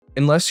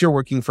unless you're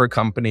working for a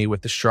company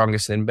with the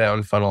strongest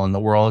inbound funnel in the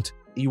world,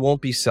 you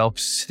won't be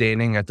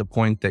self-sustaining at the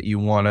point that you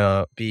want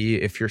to be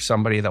if you're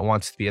somebody that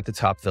wants to be at the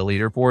top of the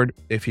leaderboard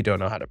if you don't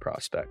know how to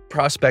prospect.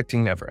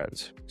 Prospecting never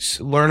ends.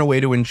 Learn a way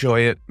to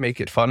enjoy it,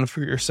 make it fun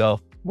for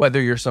yourself.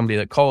 Whether you're somebody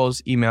that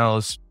calls,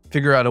 emails,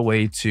 figure out a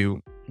way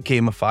to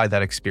gamify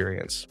that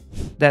experience.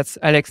 That's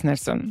Alex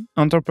Nelson,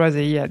 Enterprise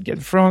AE at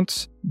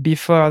Gainfront.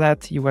 Before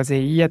that, he was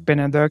AE at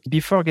Penn&Doc.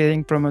 Before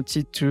getting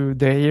promoted to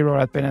the AE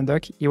role at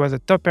Penn&Doc, he was a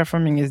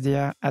top-performing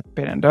SDR at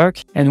Penn&Doc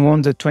and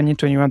won the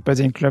 2021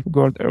 President Club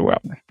Gold Award.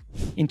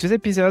 In today's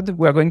episode,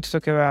 we are going to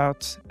talk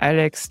about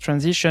Alex's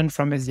transition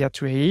from SDR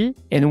to AE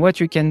and what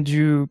you can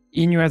do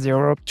in US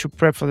Europe to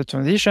prep for the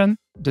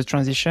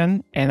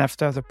transition, and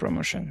after the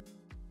promotion.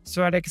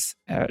 So Alex,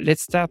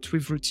 let's start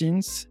with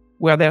routines.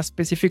 Were there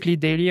specifically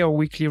daily or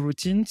weekly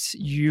routines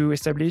you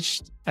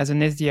established as an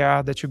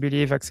SDR that you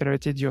believe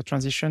accelerated your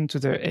transition to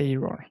the AE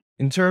role?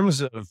 In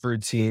terms of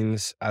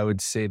routines, I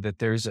would say that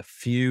there's a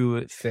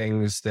few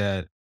things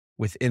that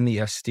within the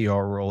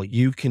SDR role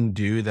you can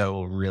do that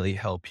will really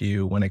help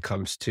you when it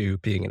comes to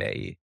being an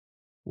AE.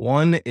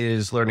 One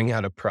is learning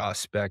how to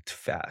prospect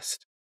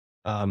fast.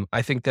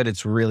 I think that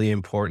it's really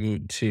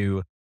important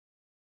to,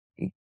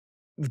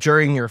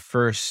 during your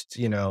first,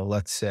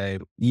 let's say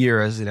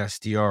year as an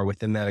SDR,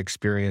 within that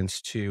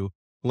experience, to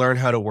learn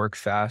how to work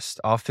fast.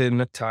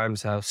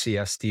 Oftentimes I'll see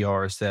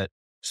SDRs that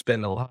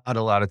spend a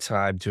lot of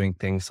time doing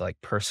things like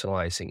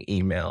personalizing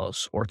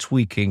emails or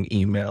tweaking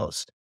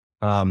emails,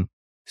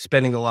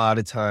 spending a lot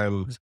of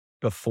time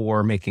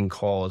before making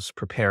calls,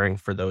 preparing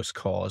for those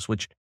calls,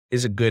 which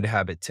is a good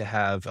habit to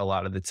have a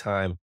lot of the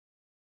time.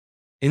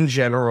 In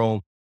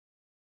general,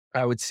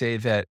 I would say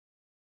that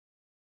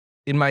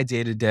in my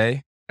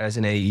day-to-day, as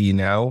an AE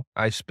now,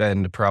 I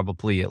spend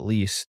probably at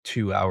least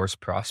 2 hours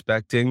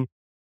prospecting.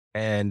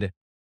 And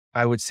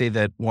I would say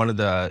that one of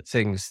the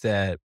things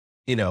that,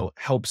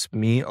 helps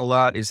me a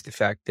lot is the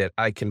fact that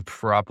I can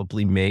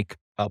probably make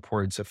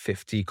upwards of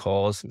 50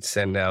 calls and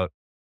send out,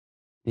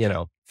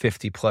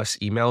 50 plus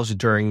emails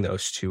during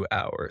those 2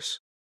 hours.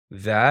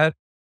 That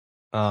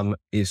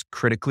is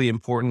critically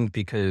important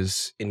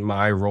because in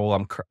my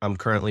role, I'm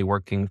currently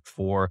working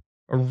for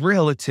a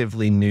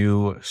relatively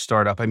new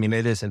startup. I mean,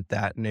 it isn't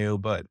that new,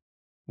 but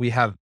we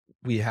have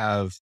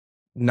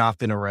not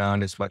been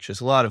around as much as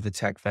a lot of the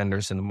tech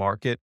vendors in the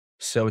market.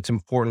 So it's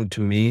important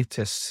to me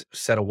to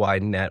set a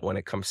wide net when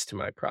it comes to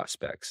my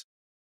prospects.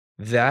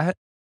 That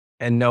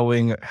and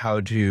knowing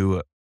how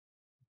to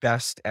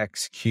best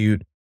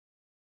execute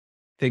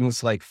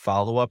things like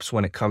follow-ups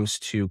when it comes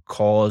to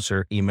calls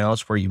or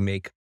emails where you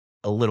make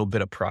a little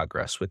bit of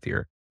progress with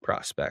your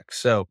prospects.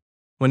 So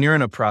when you're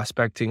in a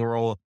prospecting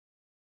role,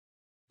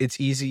 it's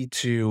easy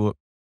to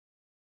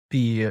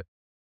be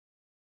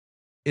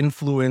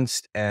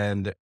influenced,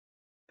 and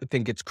I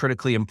think it's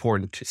critically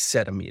important to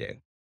set a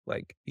meeting.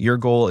 Like, your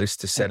goal is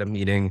to set a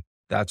meeting.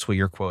 That's what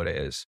your quota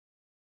is.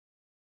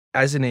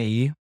 As an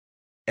AE,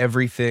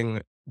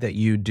 everything that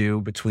you do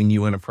between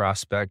you and a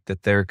prospect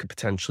that there could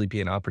potentially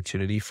be an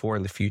opportunity for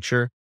in the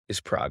future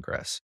is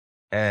progress.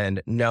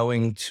 And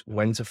knowing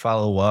when to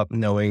follow up,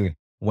 knowing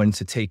when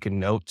to take a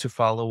note to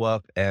follow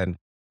up, and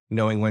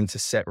knowing when to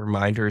set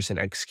reminders and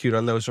execute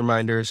on those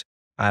reminders,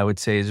 I would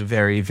say is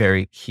very,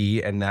 very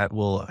key. And that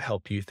will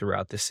help you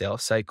throughout the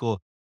sales cycle,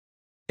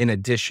 in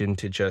addition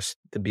to just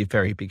the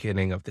very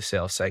beginning of the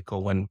sales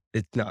cycle when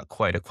it's not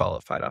quite a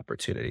qualified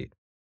opportunity.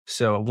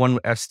 So one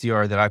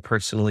SDR that I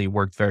personally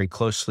worked very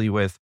closely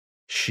with,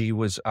 she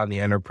was on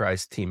the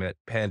enterprise team at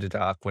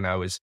Penn&Doc when I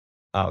was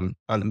on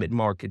the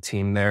mid-market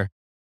team there.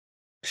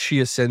 She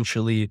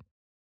essentially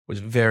was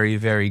very,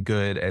 very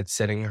good at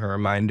setting her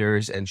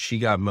reminders, and she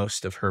got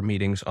most of her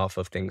meetings off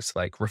of things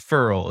like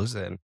referrals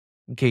and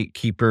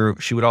gatekeeper.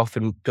 She would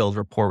often build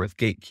rapport with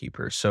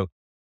gatekeepers. So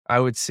I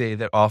would say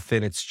that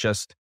often it's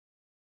just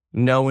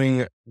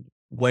knowing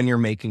when you're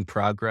making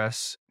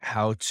progress,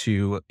 how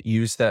to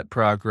use that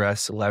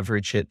progress,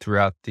 leverage it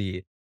throughout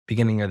the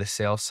beginning of the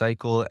sales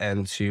cycle,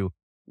 and to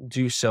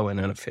do so in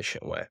an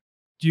efficient way.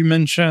 You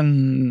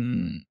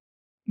mentioned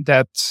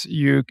that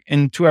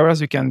in 2 hours,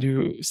 you can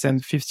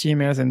send 50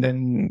 emails and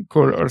then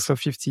call also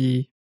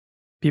 50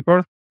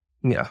 people.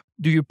 Yeah.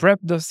 Do you prep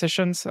those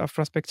sessions of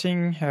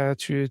prospecting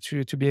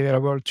to be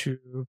available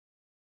to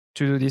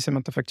do this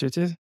amount of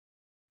activities?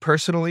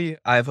 Personally,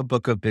 I have a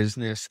book of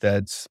business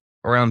that's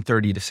around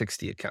 30 to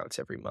 60 accounts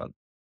every month.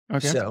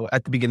 Okay. So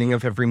at the beginning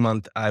of every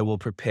month, I will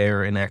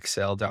prepare an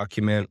Excel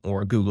document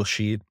or a Google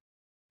Sheet,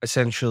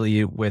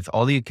 essentially with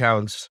all the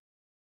accounts,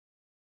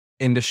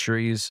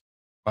 industries,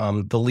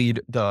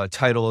 the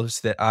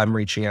titles that I'm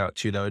reaching out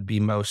to that would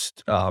be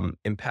most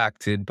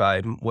impacted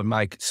by what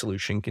my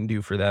solution can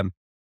do for them.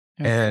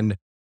 Yeah. And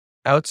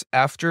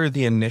after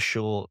the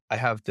initial, I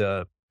have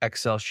the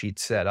Excel sheet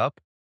set up,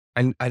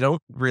 and I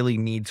don't really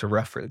need to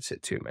reference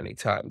it too many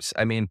times.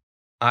 I mean,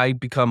 I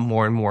become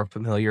more and more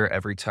familiar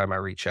every time I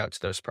reach out to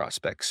those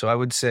prospects. So I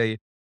would say,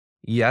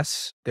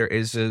 yes, there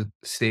is a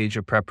stage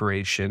of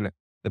preparation.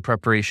 The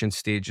preparation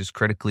stage is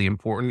critically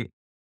important,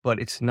 but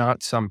it's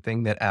not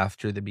something that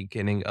after the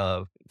beginning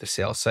of the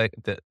sales site,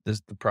 the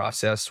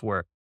process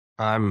where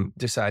I'm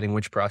deciding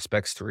which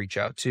prospects to reach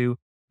out to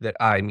that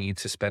I need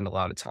to spend a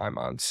lot of time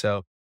on.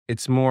 So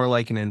it's more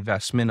like an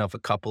investment of a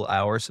couple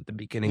hours at the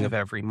beginning Yeah. of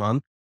every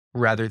month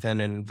rather than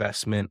an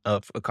investment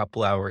of a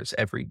couple hours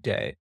every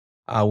day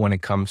when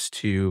it comes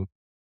to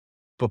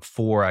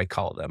before I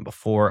call them,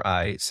 before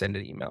I send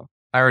an email.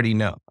 I already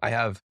know. I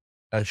have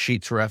a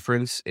sheet to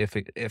reference if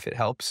it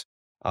helps,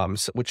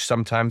 which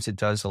sometimes it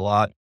does a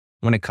lot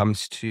when it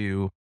comes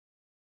to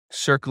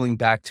circling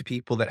back to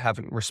people that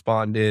haven't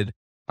responded.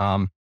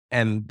 Um,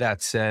 and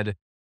that said,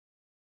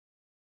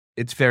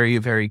 it's very,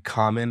 very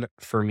common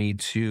for me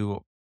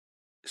to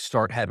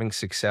start having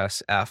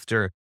success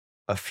after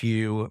a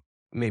few,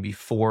 maybe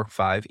 4 or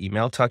 5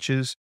 email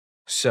touches.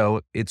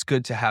 So it's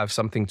good to have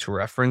something to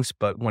reference.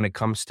 But when it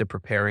comes to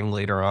preparing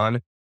later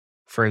on,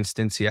 for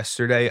instance,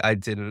 yesterday, I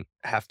didn't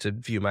have to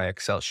view my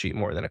Excel sheet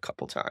more than a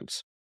couple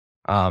times.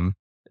 Um,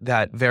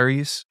 that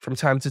varies from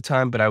time to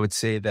time, but I would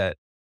say that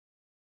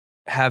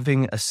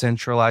having a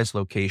centralized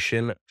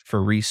location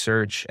for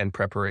research and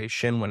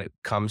preparation when it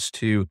comes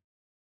to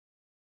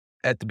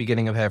at the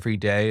beginning of every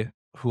day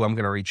who I'm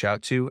going to reach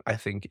out to, I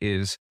think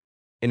is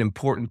an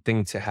important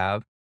thing to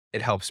have.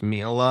 It helps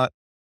me a lot.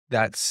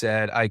 That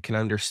said, I can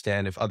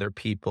understand if other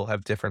people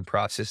have different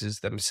processes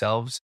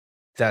themselves.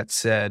 That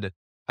said,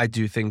 I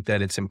do think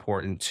that it's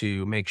important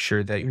to make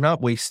sure that you're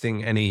not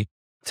wasting any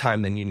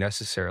time than you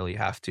necessarily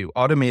have to.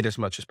 Automate as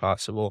much as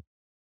possible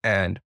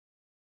and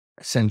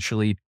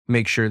essentially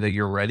make sure that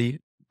you're ready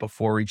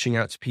before reaching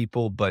out to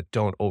people, but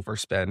don't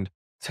overspend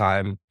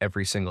time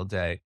every single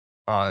day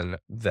on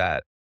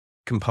that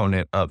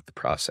component of the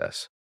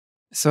process.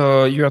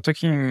 So you are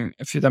talking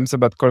a few times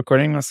about cold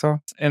calling also,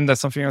 and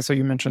that's something also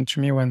you mentioned to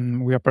me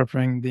when we are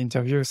preparing the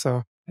interview.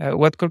 So,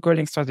 what cold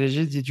calling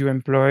strategy did you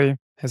employ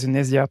as an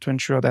SDR to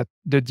ensure that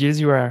the deals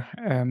you are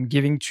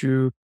giving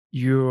to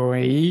your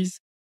AEs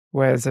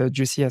were as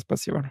juicy as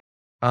possible?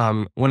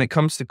 When it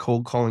comes to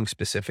cold calling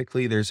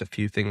specifically, there's a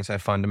few things I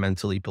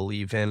fundamentally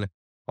believe in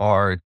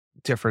are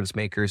difference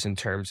makers in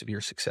terms of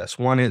your success.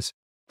 One is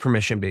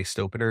permission-based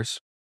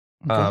openers.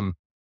 Okay. Um,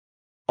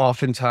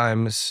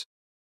 Oftentimes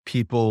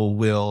people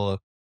will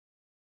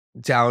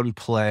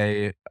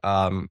downplay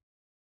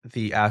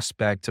the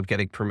aspect of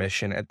getting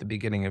permission at the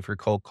beginning of your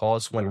cold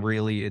calls when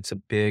really it's a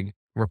big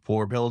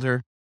rapport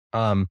builder.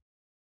 Um,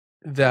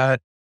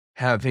 that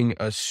having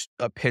a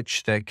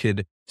pitch that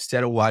could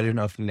set a wide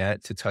enough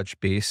net to touch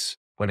base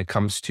when it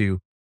comes to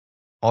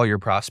all your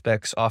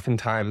prospects.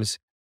 Oftentimes,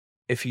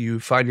 if you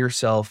find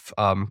yourself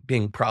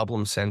being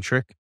problem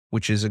centric,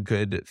 which is a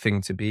good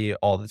thing to be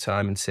all the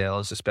time in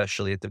sales,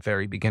 especially at the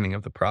very beginning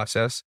of the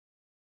process,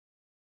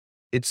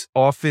 it's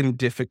often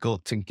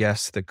difficult to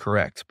guess the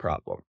correct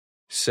problem.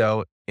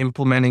 So,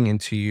 implementing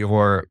into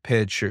your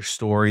pitch or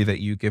story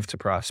that you give to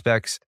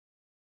prospects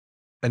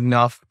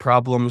enough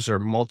problems or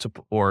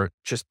multiple or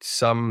just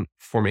some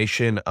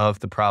formation of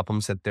the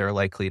problems that they're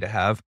likely to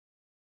have.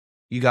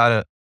 You got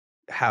to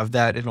have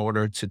that in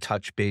order to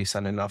touch base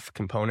on enough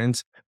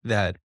components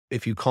that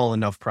if you call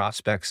enough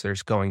prospects,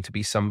 there's going to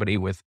be somebody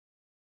with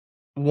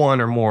one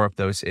or more of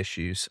those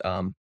issues.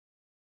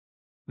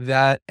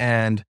 That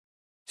and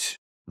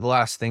the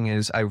last thing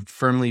is I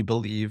firmly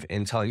believe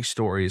in telling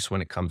stories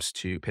when it comes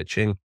to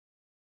pitching.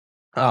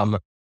 Um,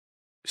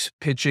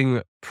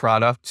 Pitching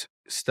product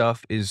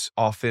stuff is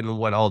often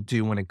what I'll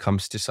do when it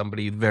comes to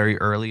somebody very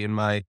early in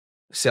my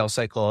sales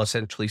cycle.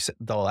 Essentially,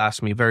 they'll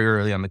ask me very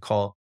early on the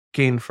call,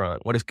 Gainfront,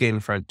 what does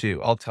Gainfront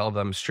do? I'll tell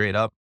them straight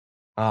up.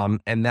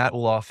 And that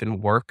will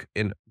often work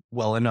in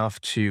well enough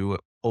to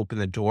open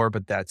the door.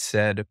 But that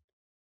said,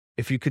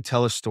 if you could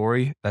tell a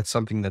story, that's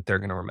something that they're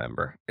going to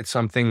remember. It's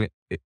something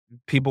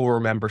people will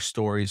remember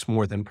stories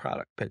more than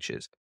product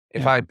pitches.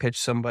 If Yeah. I pitch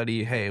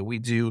somebody, hey, we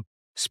do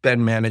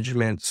spend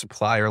management,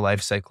 supplier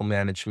lifecycle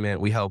management,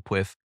 we help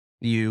with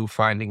you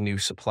finding new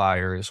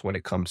suppliers when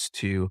it comes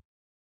to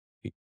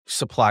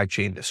supply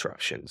chain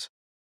disruptions.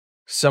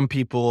 Some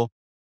people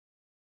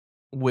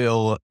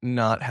will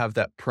not have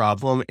that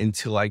problem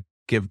until I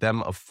give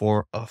them a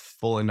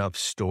full enough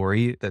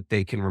story that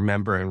they can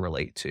remember and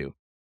relate to.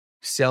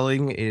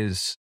 Selling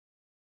is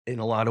in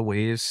a lot of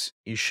ways,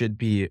 you should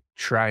be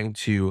trying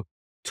to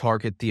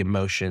target the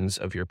emotions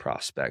of your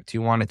prospect.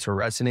 You want it to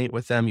resonate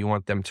with them, you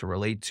want them to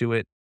relate to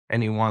it,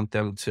 and you want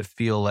them to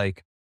feel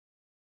like,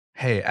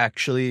 hey,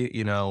 actually,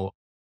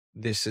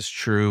 this is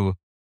true.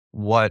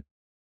 What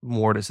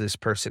more does this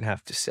person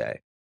have to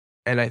say?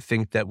 And I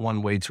think that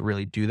one way to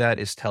really do that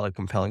is tell a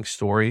compelling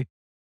story.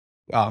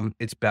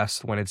 It's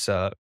best when it's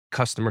a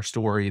customer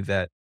story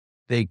that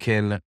they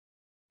can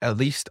at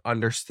least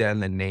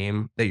understand the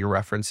name that you're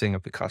referencing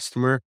of the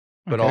customer,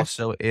 but Okay.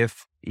 also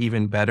if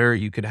even better,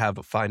 you could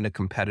find a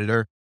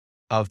competitor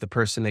of the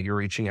person that you're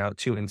reaching out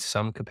to in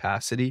some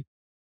capacity.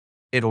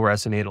 It'll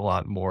resonate a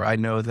lot more. I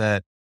know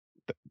that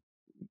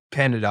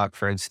PandaDoc,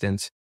 for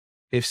instance,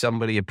 if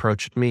somebody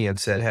approached me and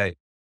said, hey,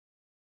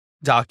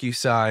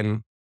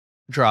 DocuSign,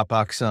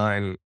 Dropbox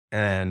sign,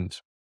 and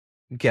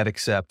Get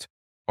Accept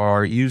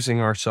are using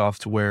our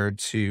software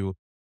to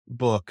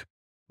book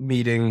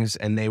meetings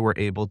and they were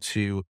able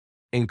to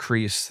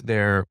increase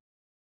their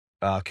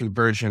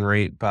conversion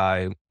rate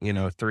by,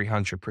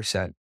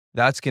 300%.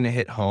 That's going to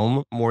hit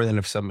home more than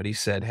if somebody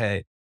said,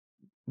 hey,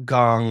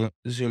 Gong,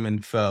 Zoom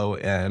Info,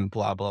 and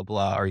blah, blah,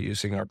 blah are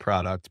using our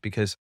product,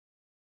 because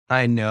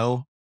I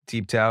know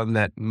deep down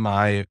that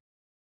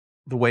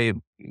the way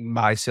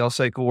my sales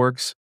cycle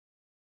works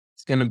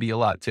is going to be a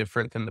lot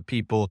different than the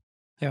people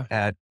Yeah.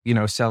 at,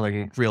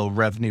 selling real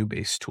revenue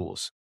based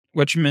tools.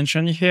 What you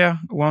mentioned here,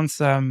 once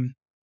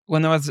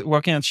when I was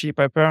working at Chili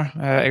Pepper,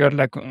 I got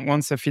like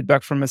once a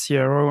feedback from a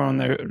CRO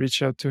and I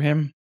reached out to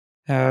him.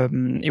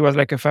 It was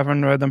like a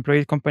 500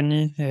 employee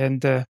company.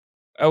 And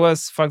I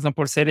was, for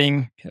example,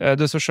 selling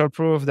the social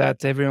proof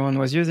that everyone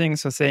was using.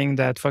 So saying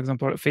that, for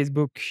example,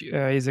 Facebook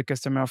is a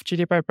customer of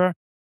Chili Pepper.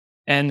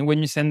 And when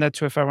you send that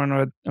to a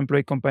 500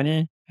 employee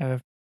company,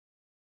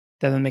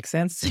 doesn't make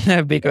sense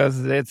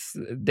because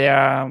they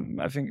are,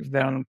 I think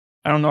they are,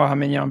 I don't know how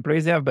many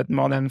employees they have, but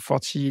more than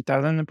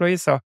 40,000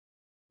 employees. So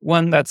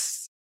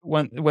that's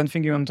one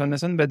thing you want to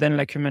understand. But then,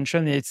 like you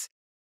mentioned, it's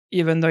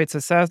even though it's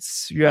a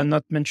SaaS, you are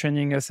not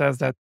mentioning a SaaS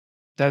that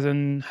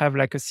doesn't have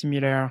like a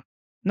similar,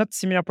 not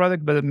similar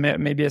product, but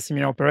maybe a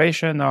similar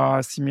operation or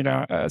a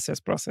similar sales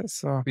process.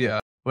 So Yeah.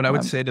 What I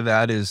would um, say to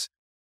that is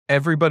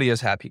everybody has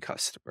happy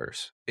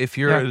customers.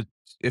 yeah,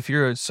 If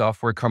you're a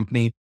software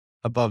company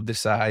above the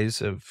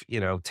size of,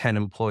 10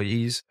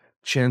 employees,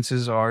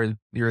 chances are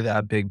you're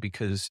that big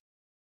because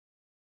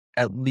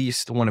at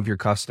least one of your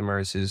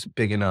customers is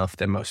big enough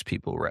that most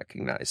people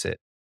recognize it.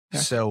 yeah.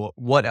 So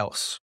what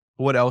else?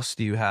 What else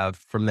do you have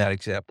from that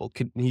example?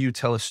 Can you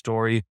tell a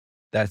story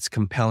that's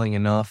compelling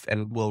enough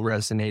and will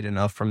resonate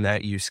enough from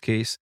that use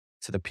case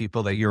to the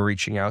people that you're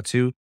reaching out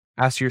to?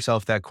 Ask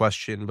yourself that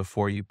question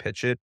before you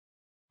pitch it.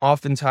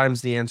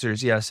 Oftentimes the answer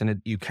is yes,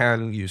 and you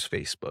can use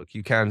Facebook.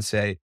 You can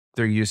say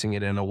they're using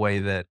it in a way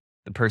that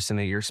the person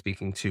that you're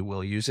speaking to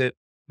will use it.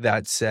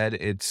 That said,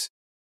 it's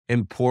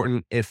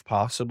important, if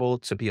possible,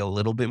 to be a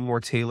little bit more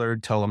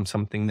tailored, tell them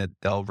something that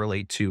they'll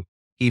relate to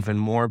even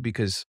more,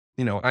 because,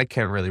 I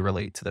can't really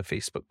relate to the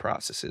Facebook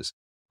processes.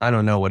 I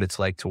don't know what it's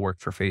like to work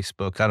for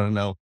Facebook. I don't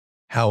know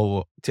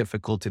how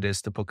difficult it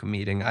is to book a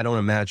meeting. I don't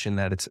imagine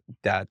that it's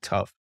that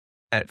tough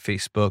at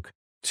Facebook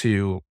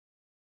to,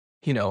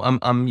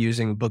 I'm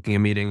using booking a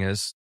meeting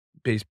as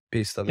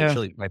based on the Yeah.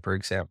 Chili Viper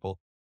example.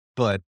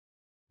 But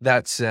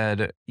that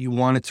said, you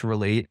want it to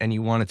relate, and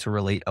you want it to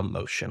relate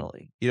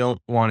emotionally. You don't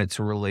want it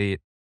to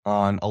relate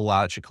on a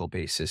logical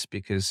basis,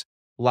 because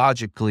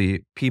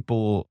logically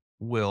people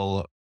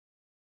will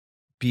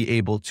be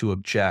able to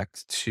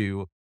object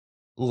to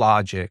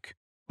logic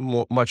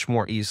much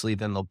more easily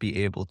than they'll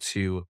be able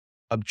to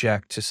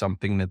object to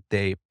something that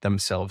they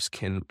themselves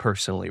can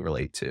personally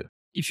relate to.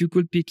 If you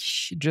could pick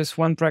just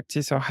one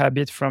practice or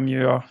habit from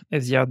your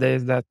SDR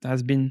days that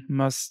has been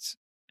most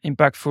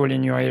impactful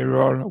in your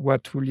role,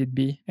 what will it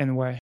be and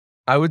why?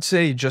 I would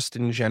say just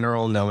in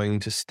general, knowing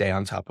to stay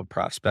on top of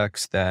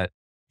prospects that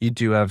you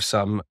do have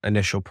some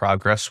initial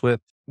progress with.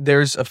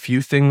 There's a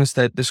few things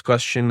that this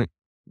question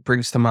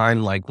brings to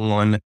mind. Like,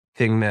 one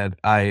thing that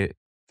I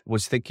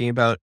was thinking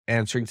about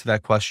answering to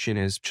that question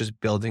is just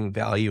building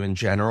value in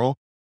general,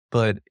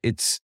 but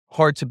it's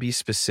hard to be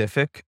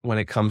specific when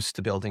it comes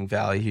to building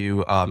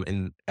value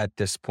in at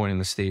this point in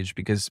the stage,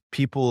 because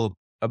people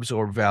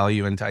absorb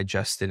value and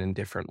digest it in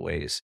different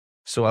ways.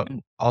 So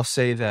I'll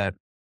say that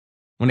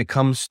when it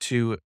comes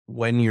to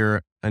when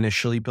you're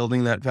initially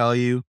building that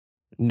value,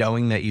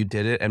 knowing that you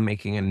did it and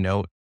making a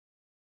note,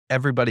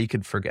 everybody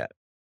could forget.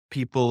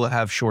 People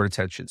have short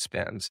attention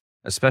spans,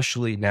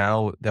 especially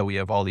now that we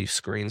have all these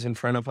screens in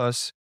front of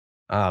us.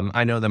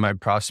 I know that my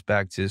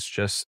prospect is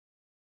just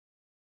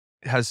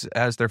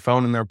has their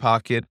phone in their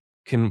pocket,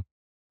 can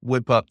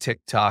whip up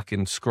TikTok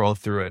and scroll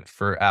through it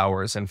for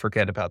hours and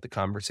forget about the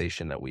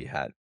conversation that we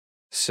had.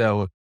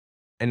 So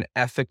an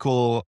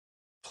ethical,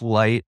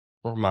 polite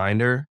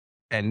reminder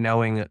and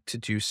knowing to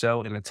do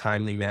so in a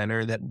timely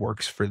manner that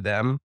works for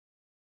them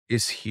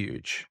is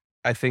huge.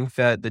 I think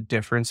that the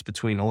difference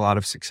between a lot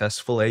of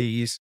successful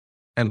AEs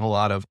and a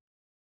lot of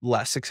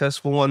less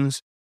successful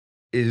ones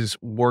is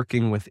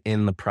working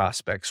within the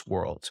prospect's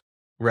world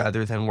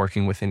rather than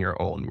working within your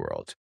own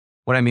world.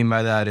 What I mean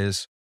by that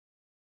is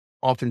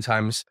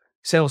oftentimes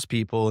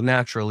salespeople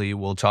naturally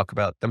will talk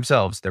about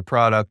themselves, their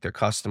product, their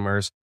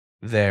customers,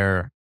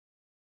 their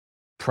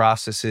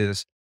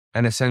processes,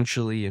 and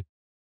essentially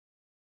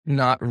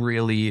not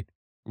really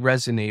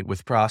resonate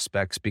with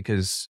prospects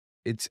because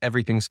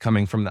everything's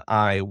coming from the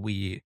I,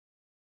 we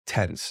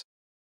tense.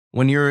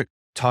 When you're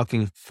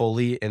talking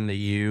fully in the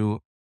you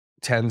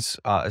tense,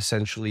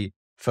 essentially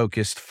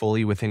focused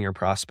fully within your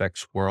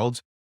prospect's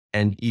world,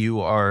 and you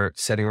are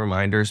setting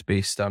reminders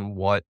based on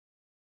what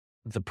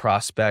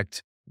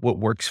what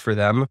works for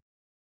them,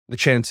 the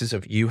chances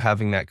of you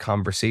having that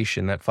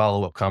conversation, that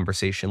follow-up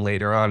conversation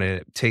later on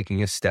and it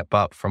taking a step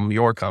up from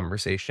your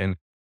conversation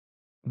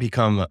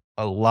become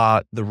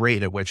the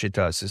rate at which it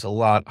does is a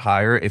lot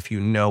higher if you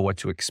know what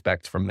to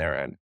expect from their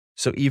end.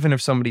 So even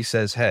if somebody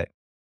says, hey,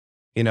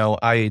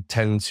 I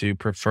tend to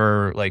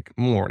prefer like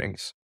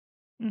mornings.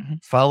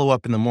 Follow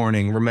up in the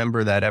morning.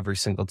 Remember that every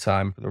single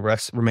time for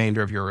the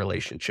remainder of your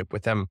relationship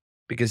with them,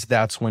 because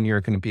that's when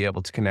you're going to be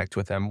able to connect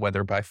with them,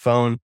 whether by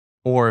phone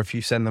or if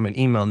you send them an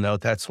email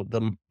note, that's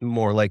the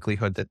more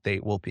likelihood that they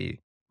will be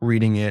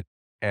reading it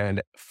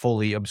and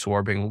fully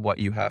absorbing what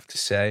you have to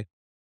say.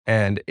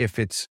 And if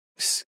it's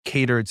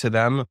catered to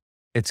them,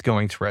 it's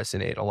going to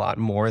resonate a lot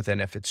more than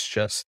if it's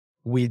just,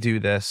 we do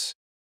this.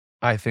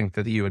 I think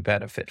that you would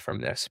benefit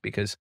from this,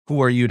 because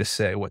who are you to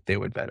say what they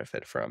would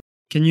benefit from?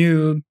 Can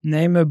you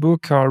name a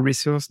book or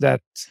resource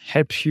that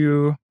helped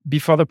you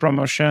before the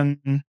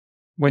promotion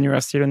when you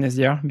were still an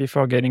SDR,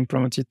 before getting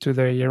promoted to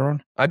the year role?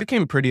 I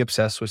became pretty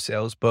obsessed with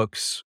sales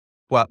books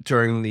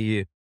during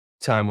the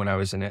time when I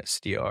was an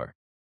SDR.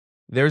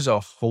 There's a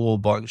whole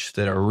bunch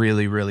that are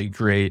really, really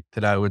great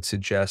that I would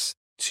suggest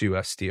to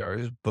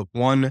SDRs. But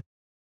one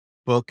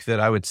book that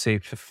I would say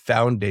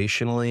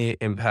foundationally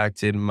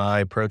impacted my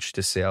approach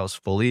to sales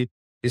fully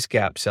is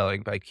Gap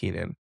Selling by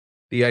Keenan.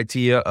 The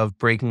idea of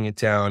breaking it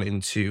down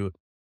into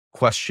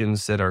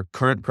questions that are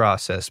current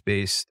process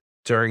based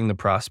during the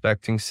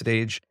prospecting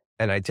stage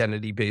and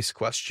identity based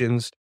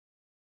questions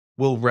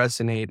will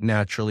resonate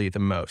naturally the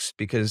most,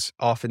 because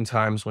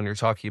oftentimes when you're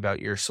talking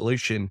about your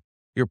solution,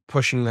 you're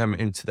pushing them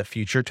into the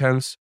future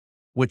tense,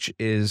 which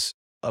is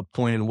a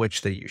point in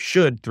which that you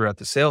should throughout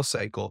the sales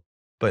cycle.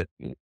 But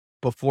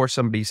before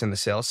somebody's in the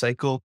sales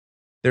cycle,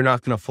 they're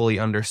not going to fully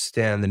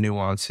understand the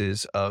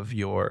nuances of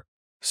your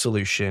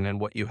solution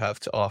and what you have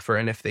to offer.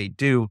 And if they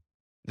do,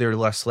 they're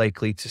less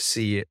likely to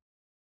see it,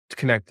 to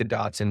connect the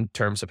dots in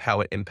terms of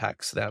how it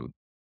impacts them.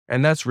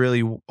 And that's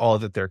really all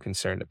that they're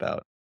concerned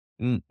about.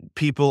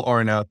 People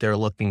aren't out there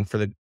looking for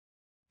the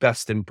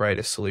best and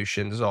brightest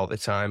solutions all the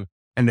time.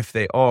 And if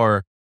they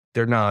are,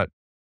 they're not,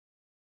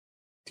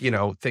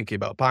 thinking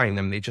about buying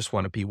them. They just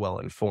want to be well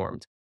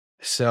informed.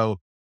 So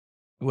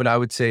what I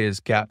would say is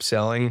Gap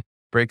Selling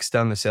breaks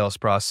down the sales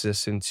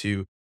process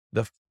into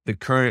the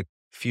current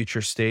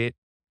future state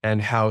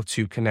and how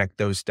to connect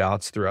those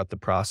dots throughout the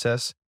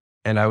process.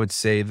 And I would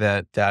say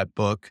that that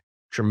book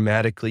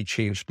dramatically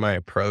changed my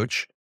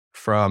approach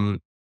from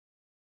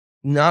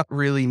not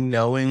really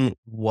knowing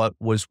what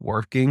was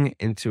working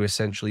into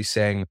essentially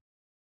saying,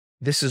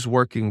 this is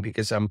working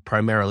because I'm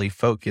primarily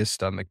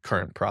focused on the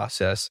current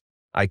process.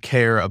 I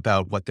care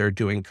about what they're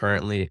doing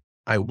currently.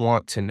 I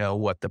want to know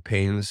what the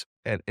pains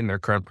in their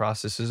current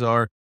processes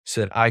are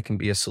so that I can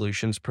be a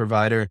solutions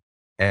provider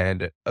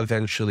and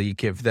eventually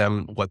give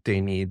them what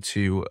they need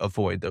to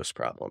avoid those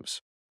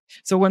problems.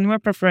 So when we were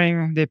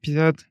preparing the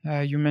episode,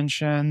 you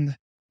mentioned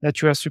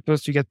that you were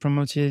supposed to get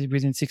promoted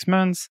within 6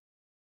 months,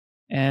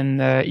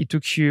 and it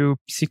took you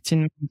 16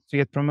 months to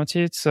get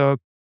promoted. So,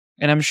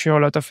 and I'm sure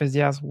a lot of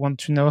SDRs want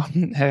to know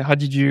how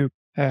did you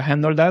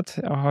handle that,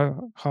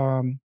 or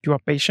how you are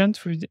patient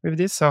with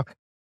this. So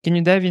can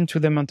you dive into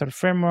the mental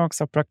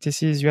frameworks or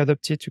practices you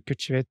adopted to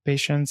cultivate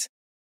patience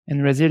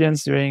and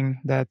resilience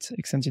during that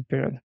extended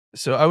period?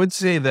 So I would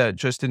say that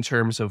just in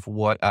terms of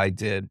what I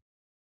did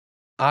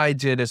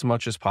as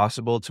much as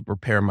possible to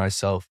prepare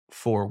myself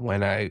for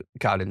when I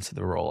got into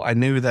the role. I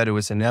knew that it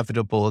was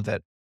inevitable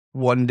that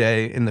one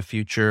day in the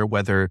future,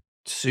 whether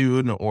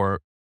soon or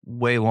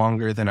way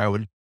longer than I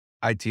would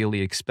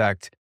ideally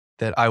expect,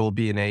 that I will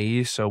be an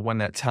AE. So when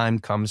that time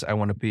comes, I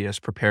want to be as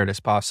prepared as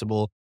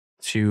possible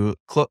to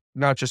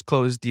not just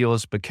close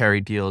deals, but carry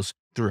deals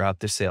throughout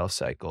the sales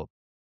cycle.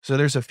 So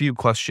there's a few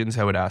questions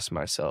I would ask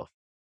myself.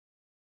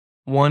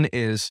 One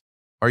is,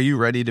 are you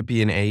ready to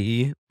be an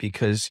AE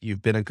because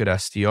you've been a good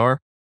SDR?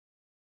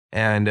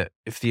 And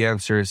if the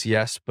answer is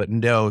yes, but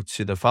no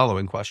to the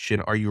following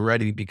question, are you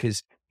ready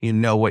because you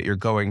know what you're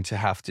going to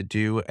have to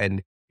do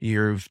and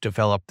you've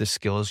developed the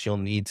skills you'll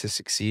need to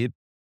succeed?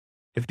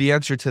 If the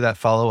answer to that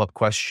follow-up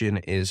question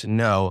is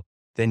no,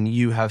 then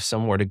you have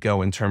somewhere to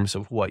go in terms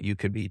of what you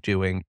could be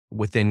doing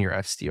within your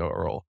SDR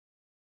role.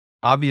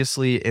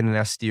 Obviously, in an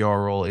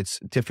SDR role, it's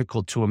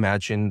difficult to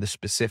imagine the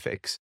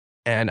specifics.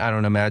 And I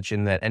don't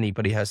imagine that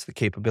anybody has the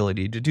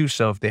capability to do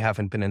so if they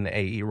haven't been in the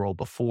AE role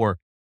before.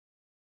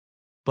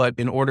 But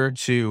in order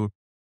to,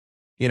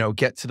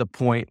 get to the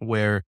point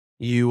where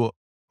you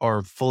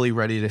are fully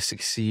ready to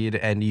succeed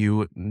and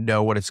you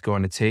know what it's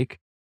going to take,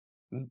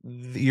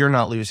 you're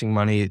not losing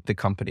money, the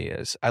company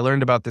is. I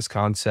learned about this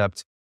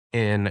concept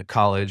in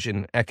college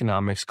in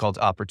economics called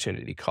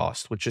opportunity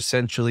cost, which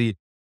essentially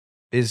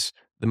is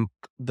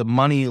the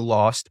money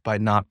lost by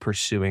not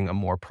pursuing a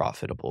more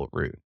profitable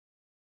route.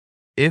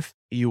 If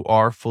you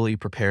are fully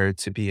prepared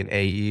to be an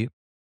AE,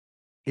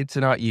 it's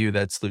not you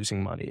that's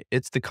losing money.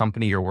 It's the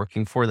company you're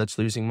working for that's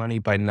losing money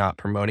by not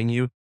promoting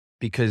you,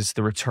 because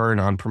the return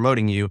on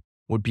promoting you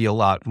would be a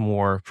lot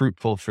more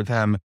fruitful for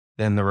them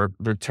than the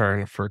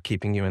return for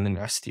keeping you in the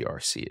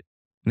SDR seat.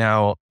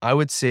 Now, I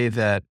would say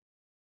that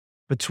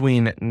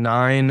between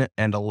 9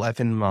 and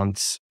 11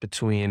 months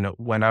between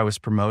when I was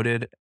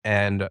promoted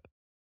and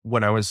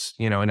when I was,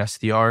 an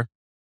SDR,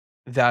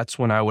 that's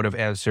when I would have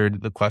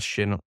answered the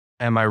question,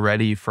 am I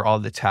ready for all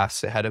the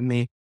tasks ahead of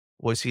me?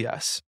 Was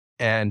yes.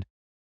 And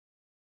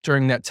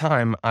during that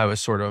time, I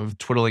was sort of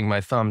twiddling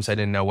my thumbs. I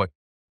didn't know what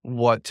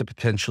what to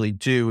potentially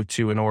do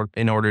to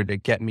in order to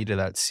get me to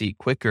that seat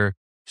quicker.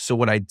 So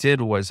what I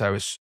did was I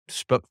was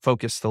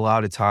focused a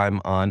lot of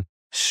time on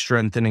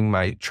strengthening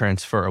my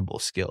transferable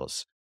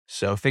skills.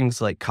 So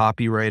things like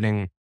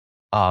copywriting,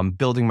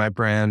 building my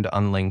brand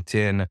on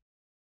LinkedIn,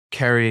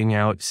 carrying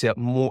out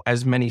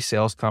as many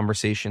sales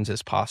conversations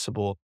as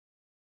possible.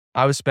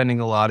 I was spending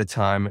a lot of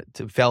time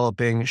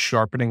developing,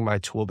 sharpening my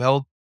tool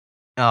belt,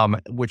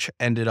 which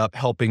ended up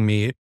helping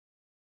me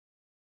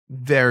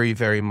very,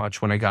 very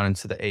much when I got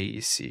into the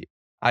AEC.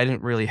 I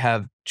didn't really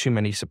have too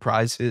many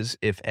surprises,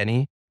 if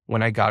any,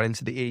 when I got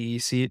into the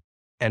AEC.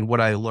 And what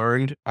I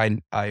learned,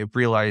 I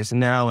realize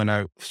now,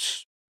 and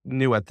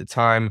knew at the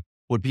time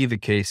would be the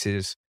case,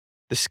 is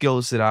the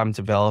skills that I'm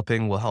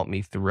developing will help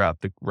me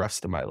throughout the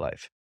rest of my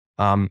life.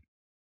 Um,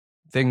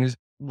 Things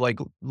like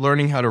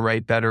learning how to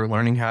write better,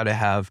 learning how to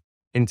have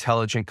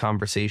intelligent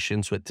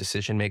conversations with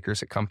decision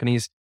makers at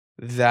companies.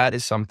 That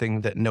is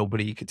something that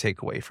nobody could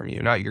take away from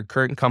you. Not your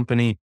current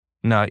company,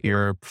 not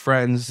your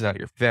friends, not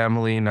your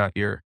family, not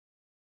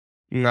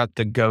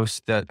the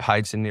ghost that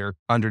hides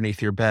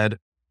underneath your bed.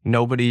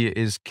 Nobody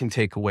can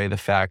take away the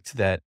fact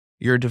that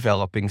you're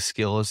developing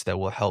skills that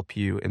will help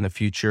you in the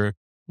future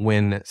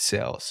win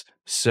sales.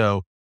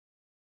 So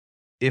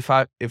if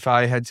I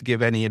had to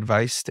give any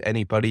advice to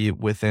anybody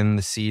within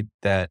the seat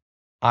that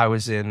I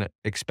was in,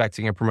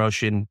 expecting a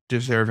promotion,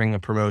 deserving a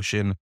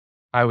promotion,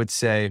 I would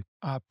say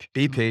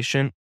be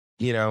patient.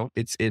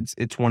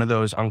 It's one of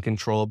those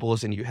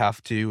uncontrollables, and you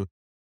have to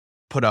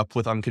put up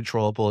with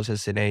uncontrollables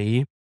as an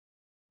AE,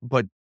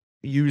 but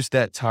use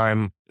that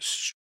time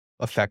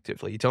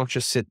effectively. Don't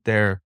just sit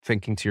there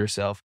thinking to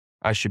yourself,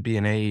 I should be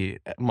an AE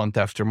month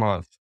after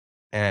month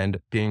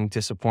and being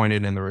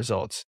disappointed in the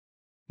results.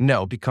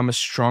 No, become a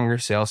stronger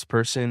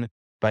salesperson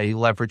by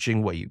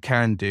leveraging what you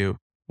can do,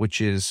 which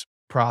is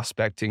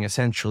prospecting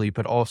essentially,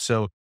 but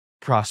also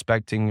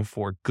prospecting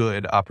for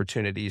good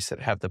opportunities that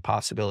have the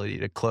possibility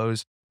to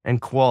close, and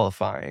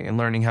qualifying and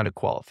learning how to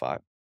qualify.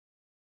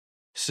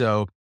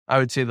 So I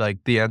would say like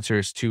the answer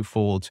is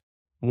twofold.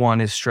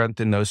 One is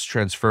strengthen those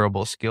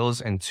transferable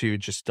skills, and two,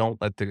 just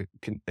don't let the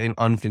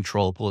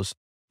uncontrollables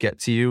get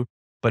to you.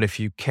 But if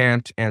you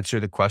can't answer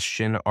the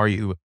question, are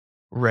you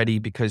ready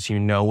because you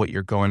know what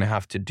you're going to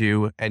have to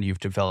do and you've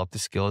developed the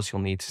skills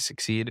you'll need to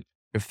succeed?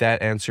 If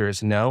that answer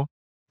is no,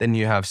 then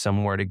you have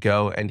somewhere to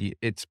go, and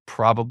it's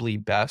probably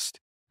best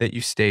that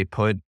you stay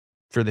put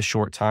for the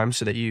short time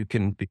so that you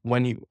can,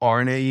 when you are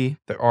an AE,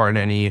 there aren't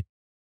any,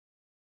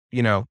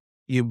 you know,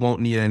 you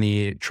won't need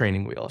any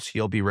training wheels.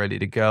 You'll be ready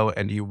to go,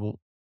 and you will,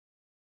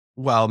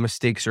 while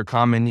mistakes are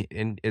common,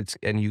 and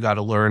you got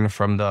to learn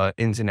from the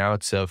ins and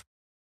outs of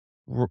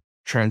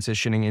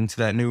transitioning into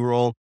that new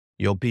role,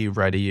 you'll be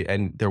ready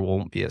and there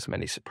won't be as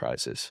many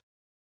surprises.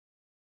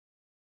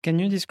 Can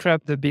you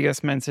describe the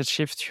biggest mindset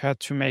shift you had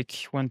to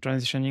make when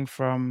transitioning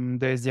from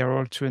the SDR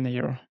role to an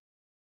AE role?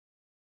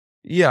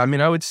 Yeah, I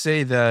mean, I would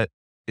say that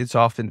it's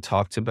often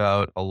talked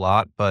about a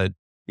lot, but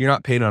you're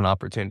not paid on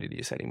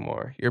opportunities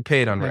anymore. You're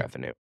paid on Yeah.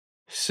 revenue.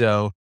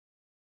 So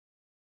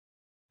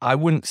I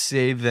wouldn't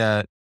say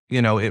that,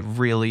 it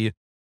really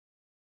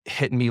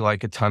hit me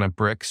like a ton of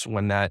bricks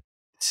when that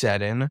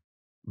set in,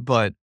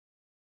 but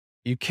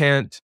you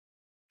can't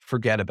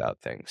forget about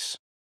things.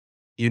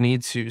 You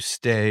need to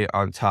stay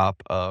on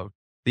top of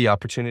the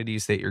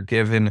opportunities that you're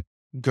given,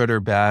 good or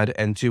bad,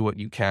 and do what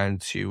you can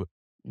to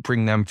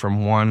bring them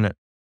from one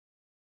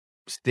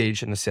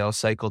stage in the sales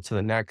cycle to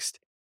the next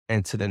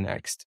and to the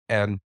next.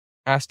 And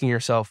asking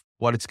yourself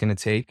what it's going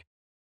to take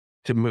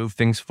to move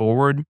things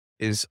forward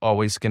is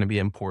always going to be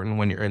important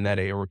when you're in that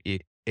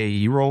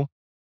AE role.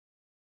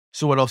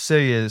 So what I'll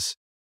say is,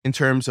 in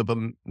terms of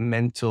a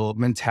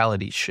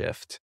mentality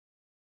shift,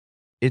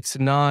 it's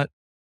not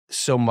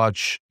so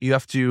much you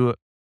have to,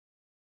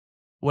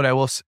 what I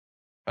will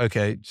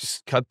okay,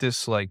 just cut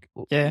this like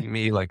Yeah.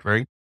 me like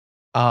right.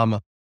 Um,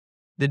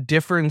 the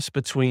difference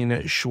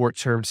between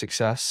short-term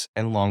success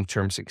and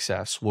long-term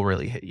success will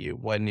really hit you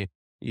when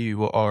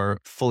you are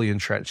fully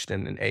entrenched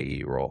in an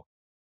AE role.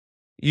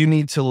 You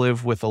need to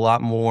live with a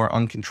lot more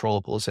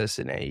uncontrollables as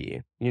an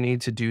AE. You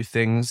need to do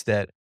things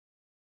that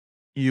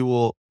you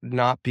will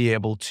not be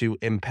able to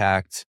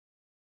impact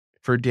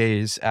for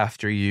days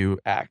after you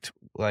act.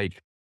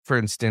 Like, for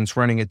instance,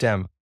 running a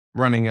demo,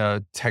 running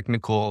a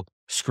technical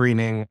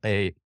screening,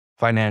 a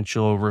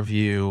financial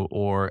review,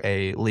 or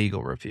a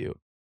legal review.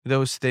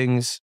 Those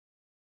things,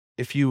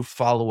 if you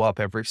follow up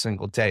every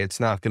single day, it's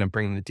not going to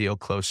bring the deal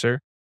closer.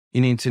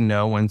 You need to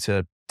know when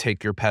to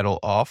take your pedal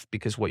off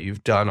because what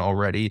you've done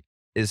already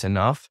is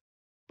enough.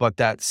 But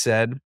that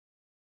said,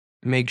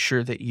 make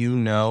sure that you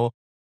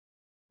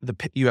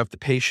have the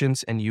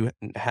patience and you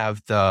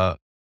have the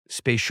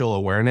spatial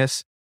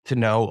awareness to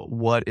know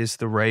what is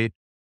the right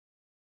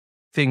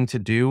thing to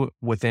do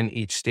within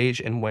each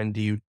stage, and when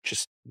do you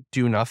just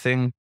do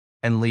nothing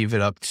and leave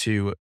it up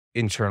to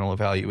internal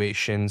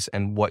evaluations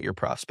and what your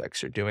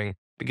prospects are doing.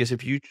 Because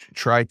if you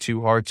try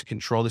too hard to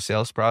control the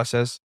sales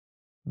process,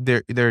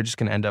 they're just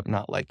going to end up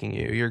not liking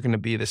you. You're going to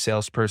be the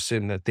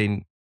salesperson that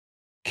they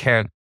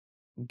can't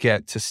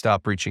get to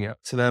stop reaching out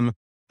to them,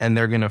 and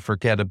they're going to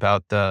forget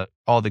about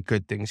all the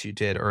good things you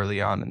did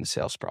early on in the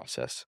sales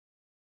process.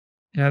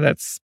 Yeah,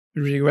 that's a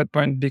really great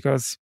point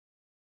because,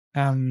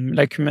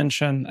 like you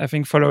mentioned, I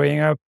think following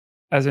up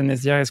as an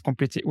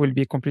SDR will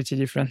be completely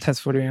different as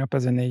following up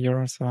as an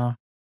AER. So,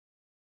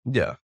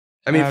 Yeah.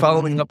 I mean,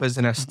 following um, up as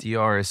an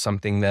SDR is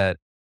something that,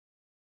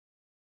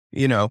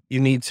 you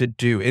need to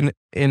do.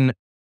 In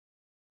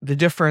the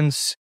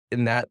difference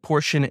in that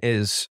portion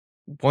is,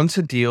 once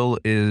a deal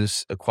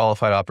is a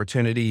qualified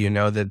opportunity, you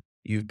know that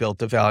you've built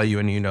the value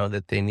and you know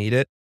that they need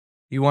it.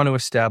 You want to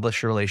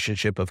establish a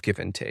relationship of give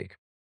and take.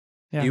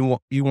 yeah,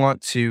 You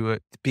want to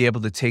be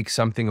able to take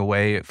something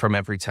away from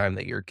every time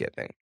that you're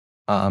giving.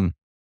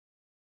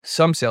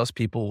 Some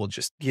salespeople will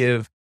just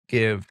give,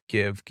 give,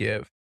 give,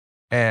 give.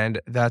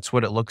 And that's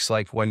what it looks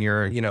like when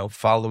you're,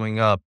 following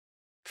up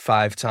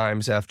 5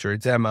 times after a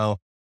demo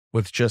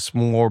with just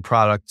more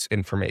product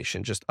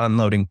information, just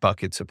unloading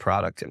buckets of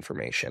product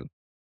information.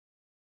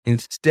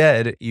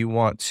 Instead, you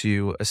want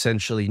to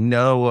essentially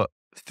know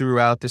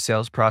throughout the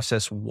sales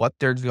process what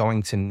they're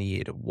going to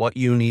need, what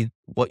you need,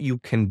 what you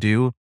can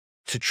do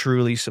to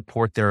truly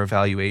support their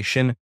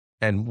evaluation,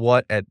 and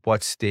at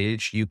what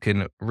stage you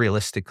can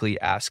realistically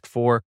ask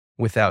for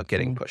without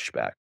getting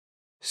pushback.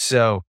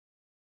 So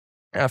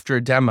after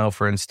a demo,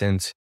 for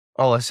instance,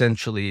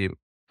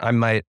 I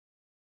might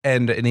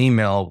end an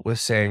email with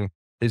saying,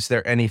 is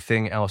there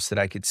anything else that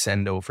I could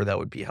send over that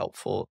would be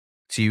helpful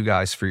to you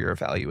guys for your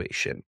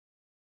evaluation?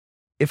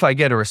 If I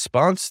get a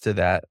response to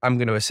that, I'm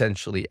going to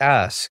essentially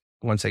ask,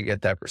 once I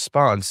get that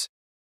response,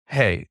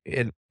 hey,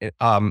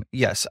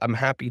 yes, I'm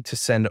happy to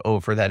send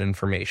over that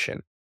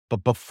information.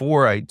 But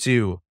before I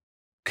do,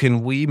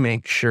 can we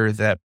make sure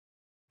that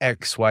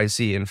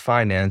XYZ in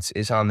finance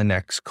is on the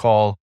next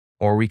call,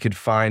 or we could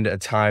find a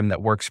time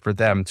that works for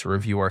them to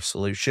review our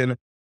solution?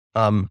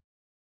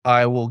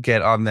 I will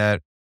get on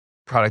that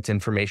product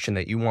information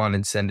that you want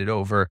and send it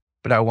over,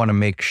 but I want to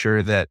make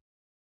sure that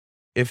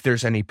if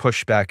there's any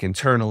pushback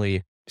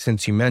internally,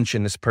 since you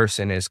mentioned this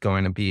person is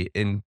going to be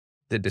in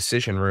the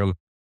decision room,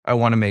 I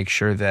want to make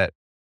sure that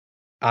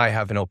I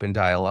have an open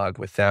dialogue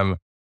with them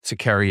to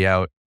carry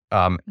out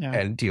yeah.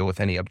 and deal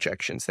with any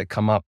objections that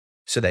come up,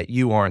 so that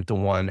you aren't the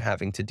one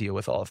having to deal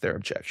with all of their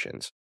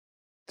objections.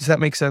 Does that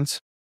make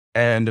sense?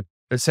 And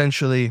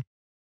essentially,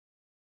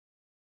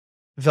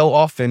 they'll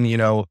often,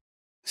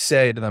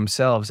 say to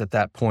themselves at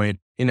that point,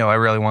 I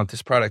really want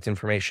this product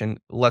information.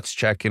 Let's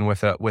check in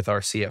with our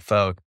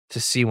CFO to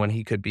see when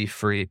he could be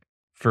free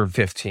for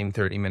 15,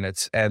 30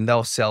 minutes. And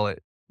they'll sell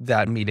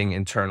that meeting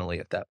internally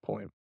at that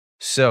point.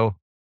 So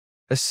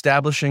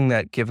establishing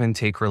that give and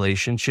take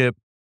relationship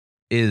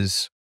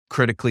is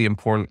critically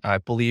important, I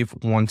believe,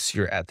 once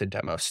you're at the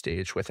demo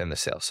stage within the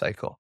sales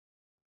cycle.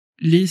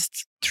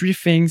 List 3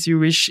 things you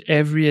wish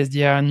every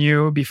SDR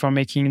knew before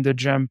making the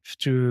jump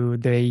to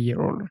the AE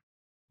role.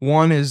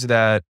 One is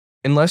that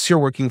unless you're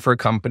working for a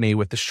company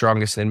with the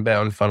strongest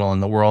inbound funnel in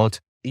the world,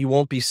 you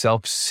won't be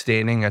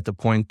self-sustaining at the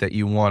point that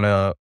you want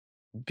to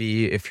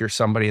be if you're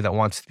somebody that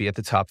wants to be at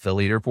the top of the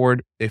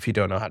leaderboard if you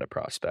don't know how to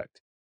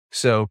prospect.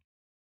 So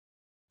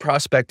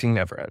prospecting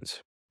never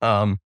ends.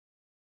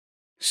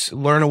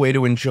 Learn a way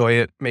to enjoy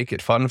it, make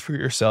it fun for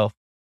yourself.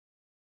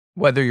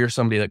 Whether you're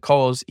somebody that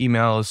calls,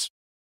 emails,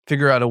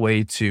 figure out a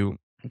way to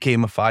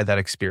gamify that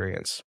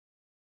experience.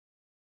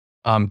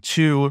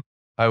 2,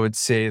 I would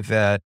say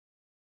that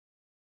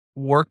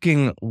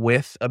working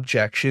with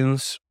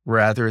objections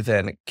rather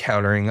than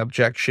countering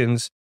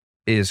objections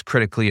is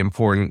critically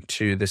important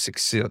to the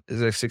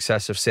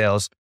success of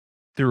sales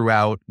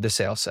throughout the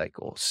sales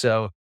cycle.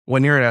 So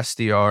when you're an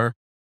SDR,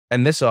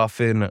 and this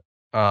often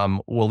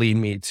will lead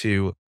me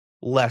to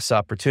less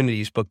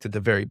opportunities booked at the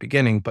very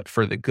beginning, but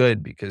for the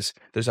good, because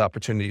those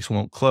opportunities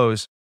won't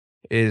close,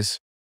 is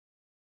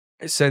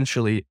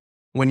essentially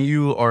when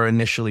you are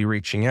initially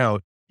reaching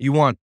out, you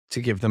want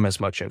to give them as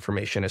much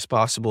information as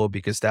possible,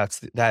 because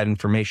that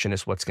information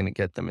is what's going to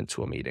get them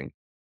into a meeting.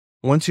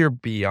 Once you're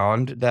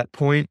beyond that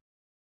point,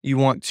 you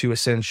want to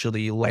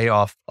essentially lay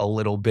off a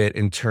little bit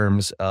in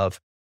terms of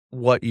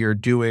what you're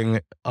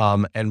doing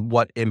and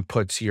what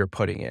inputs you're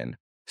putting in.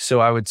 So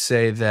I would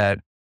say that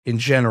in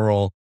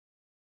general,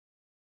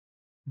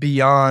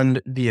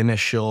 beyond the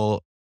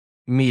initial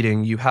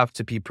meeting, you have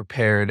to be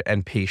prepared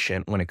and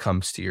patient when it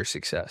comes to your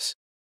success.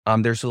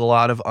 There's a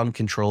lot of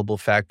uncontrollable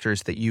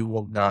factors that you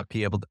will not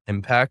be able to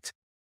impact.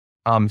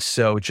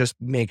 So just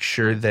make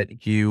sure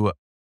that you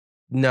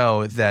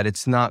know that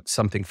it's not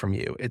something from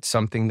you. It's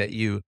something that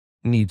you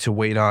need to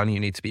wait on, you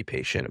need to be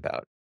patient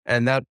about.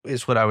 And that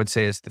is what I would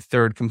say is the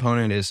third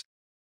component, is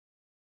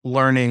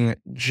learning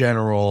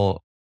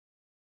general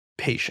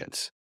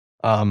patience.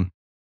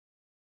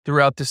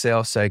 Throughout the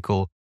sales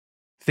cycle,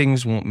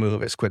 things won't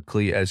move as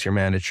quickly as your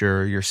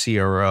manager, your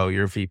CRO,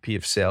 your VP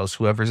of sales,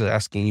 whoever's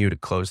asking you to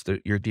close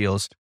your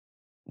deals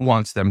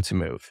wants them to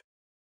move.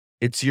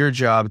 It's your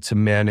job to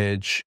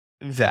manage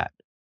that.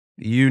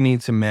 You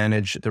need to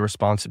manage the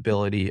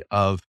responsibility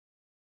of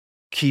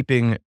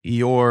keeping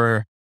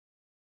your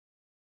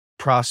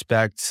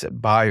prospects,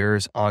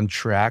 buyers on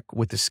track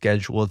with the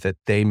schedule that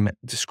they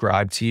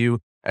describe to you,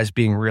 as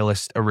being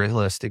a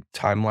realistic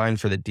timeline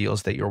for the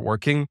deals that you're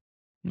working.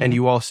 And Mhm.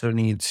 you also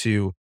need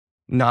to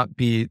not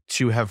be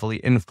too heavily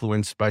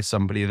influenced by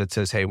somebody that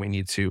says, hey, we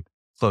need to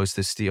close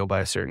this deal by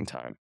a certain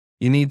time.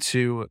 You need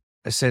to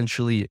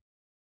essentially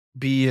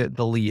be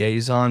the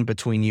liaison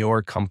between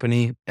your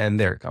company and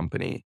their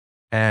company.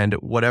 And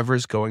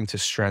whatever's going to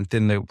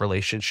strengthen the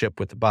relationship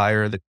with the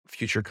buyer, the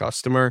future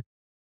customer,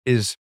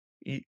 is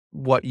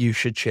what you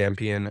should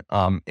champion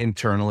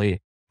internally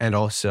and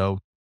also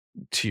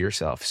to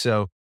yourself.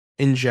 So,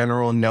 in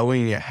general,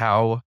 knowing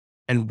how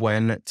and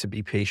when to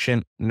be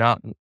patient,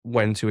 not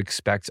when to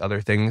expect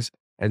other things,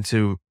 and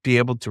to be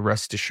able to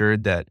rest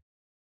assured that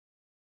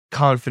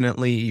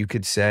confidently you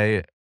could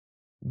say,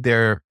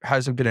 there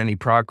hasn't been any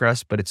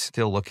progress, but it's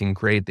still looking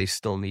great. They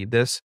still need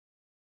this.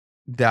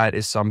 That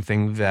is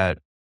something that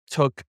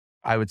took,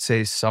 I would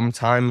say, some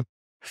time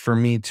for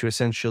me to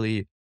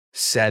essentially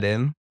set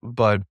in,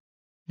 but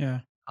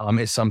Yeah.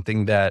 it's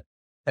something that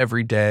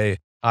every day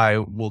I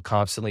will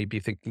constantly be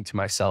thinking to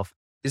myself,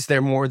 is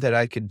there more that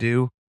I could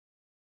do?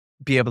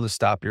 Be able to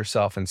stop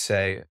yourself and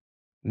say,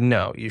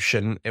 no, you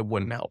shouldn't. It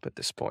wouldn't help at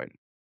this point.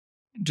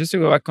 Just to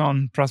go back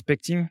on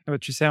prospecting,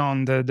 what you say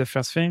on the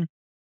first thing,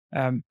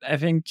 I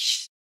think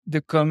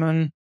the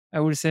common, I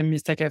would say,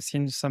 mistake I've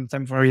seen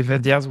sometimes for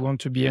leaders who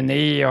want to be an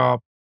A or,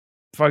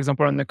 for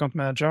example, an account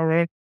manager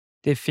role,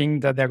 they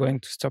think that they're going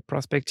to stop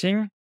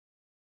prospecting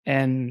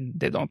and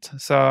they don't.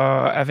 So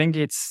I think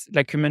it's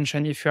like you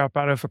mentioned, if you are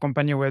part of a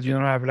company where you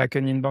don't have like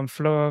an inbound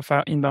flow of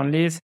inbound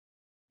leads,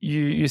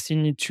 you still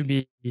need to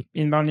be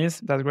inbound leads.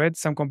 That's great.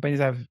 Some companies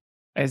have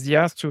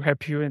SDRs to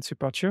help you and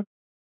support you,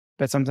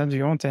 but sometimes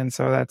you won't. And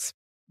so that's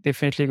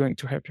definitely going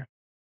to help you.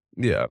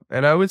 Yeah.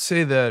 And I would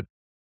say that,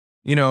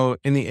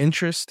 in the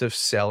interest of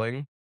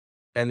selling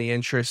and the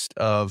interest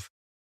of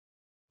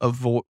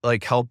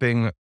like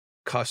helping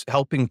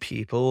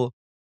people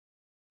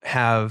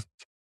have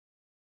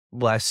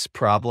less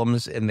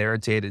problems in their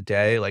day to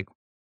day, like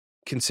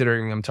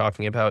considering I'm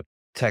talking about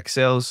tech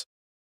sales,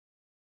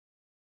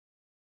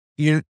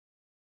 you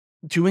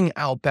doing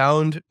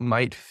outbound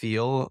might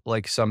feel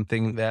like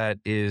something that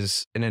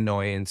is an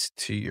annoyance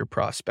to your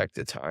prospect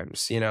at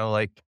times.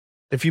 Like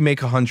if you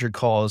make 100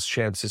 calls,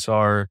 chances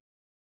are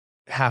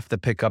half the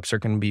pickups are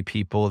going to be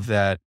people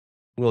that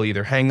will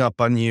either hang up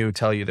on you,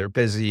 tell you they're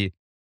busy,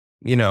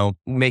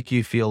 make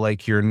you feel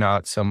like you're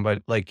not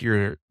somebody, like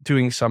you're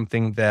doing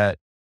something that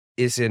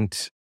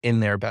isn't in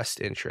their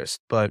best interest.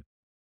 But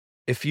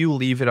if you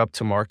leave it up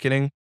to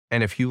marketing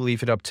and if you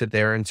leave it up to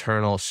their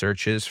internal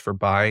searches for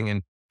buying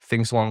and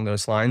things along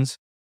those lines,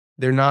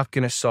 they're not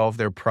going to solve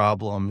their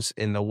problems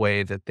in the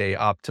way that they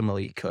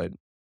optimally could.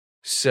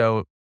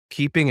 So,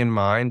 keeping in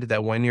mind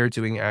that when you're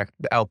doing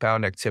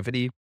outbound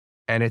activity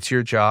and it's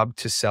your job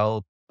to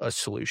sell a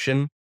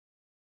solution,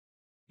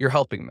 you're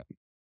helping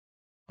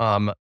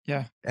them.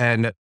 Yeah.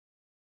 And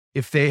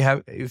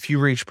if you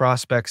reach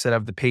prospects that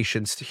have the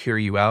patience to hear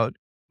you out,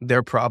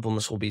 their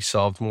problems will be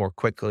solved more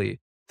quickly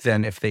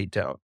than if they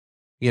don't.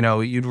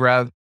 You'd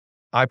rather,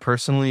 I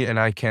personally, and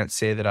I can't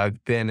say that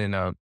I've been in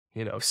a,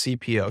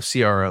 CPO,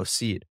 CRO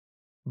seat,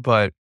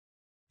 but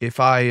if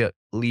I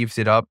left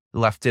it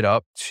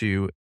up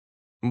to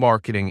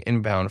marketing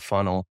inbound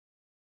funnel,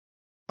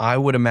 I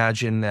would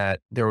imagine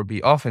that there would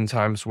be often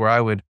times where I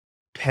would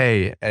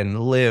pay and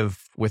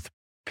live with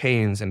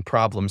pains and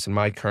problems in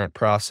my current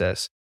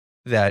process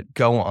that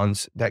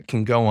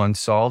can go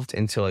unsolved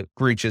until it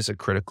reaches a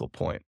critical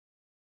point.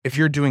 If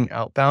you're doing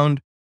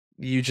outbound,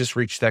 you just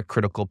reach that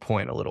critical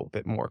point a little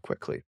bit more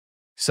quickly.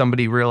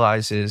 Somebody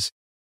realizes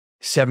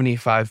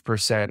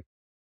 75%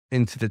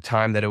 into the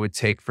time that it would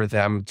take for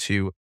them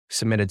to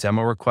submit a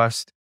demo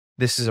request,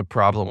 this is a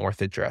problem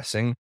worth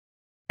addressing.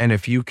 And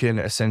if you can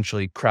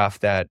essentially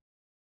craft that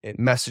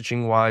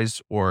messaging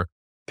wise or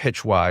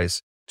pitch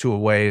wise to a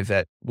way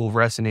that will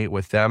resonate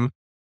with them,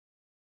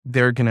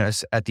 they're going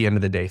to, at the end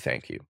of the day,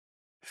 thank you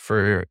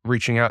for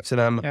reaching out to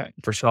them, Yeah.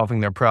 for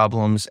solving their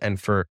problems, and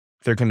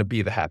they're going to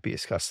be the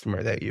happiest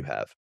customer that you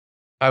have.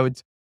 I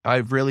would, I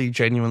really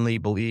genuinely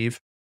believe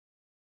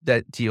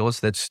that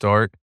deals that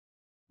start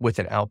with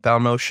an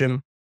outbound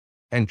motion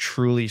and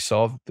truly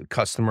solve the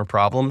customer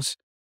problems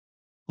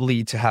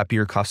lead to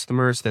happier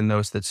customers than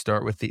those that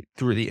start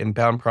through the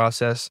inbound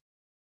process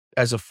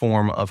as a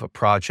form of a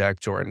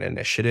project or an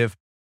initiative.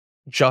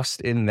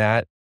 Just in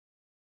that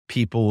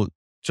people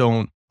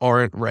don't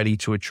aren't ready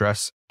to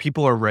address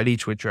people are ready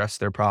to address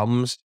their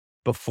problems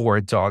before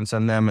it dawns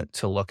on them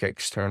to look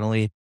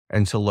externally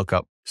and to look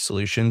up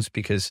solutions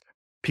because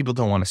people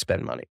don't want to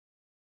spend money.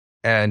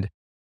 And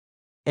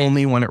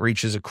only when it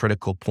reaches a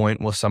critical point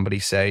will somebody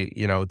say,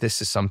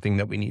 this is something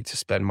that we need to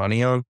spend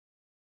money on,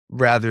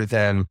 rather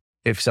than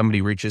if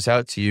somebody reaches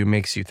out to you,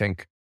 makes you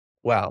think,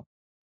 wow,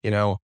 you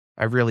know,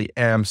 I really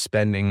am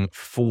spending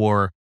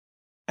 4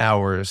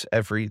 hours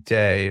every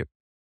day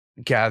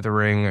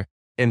gathering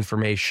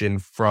information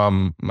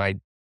from my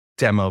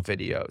demo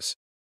videos.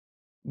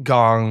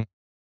 Gong,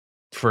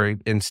 for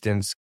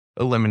instance,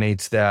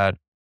 eliminates that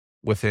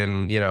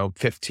within,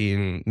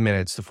 15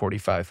 minutes to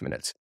 45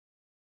 minutes.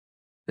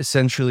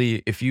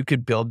 essentially, if you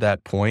could build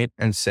that point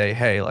and say,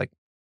 hey, like,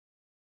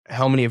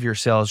 how many of your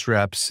sales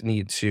reps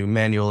need to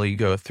manually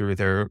go through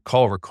their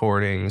call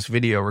recordings,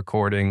 video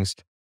recordings,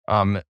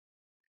 um,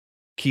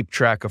 keep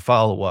track of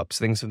follow-ups,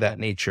 things of that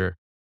nature.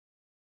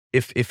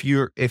 If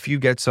you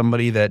get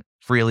somebody that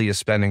really is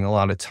spending a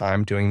lot of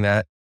time doing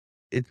that,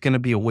 it's going to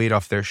be a weight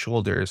off their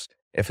shoulders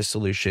if a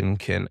solution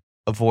can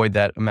avoid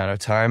that amount of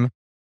time,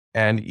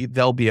 and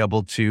they'll be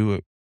able to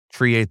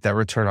create that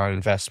return on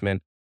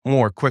investment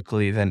more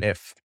quickly than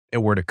if it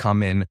were to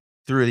come in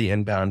through the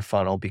inbound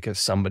funnel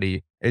because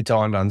it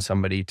dawned on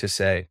somebody to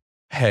say,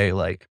 hey,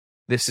 like,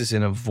 this is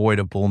an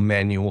avoidable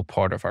manual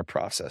part of our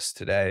process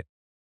today,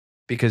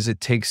 because it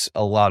takes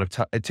a lot of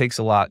time. It takes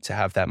a lot to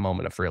have that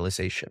moment of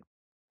realization.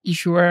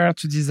 If you were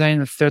to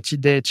design a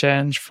 30-day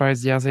challenge for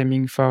SDRs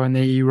aiming for an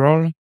AE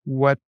role,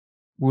 what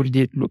would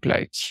it look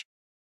like?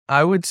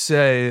 I would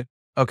say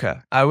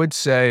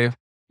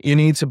you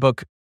need to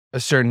book a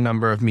certain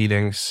number of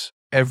meetings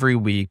every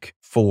week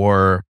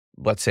for,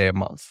 let's say, a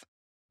month.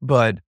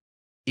 But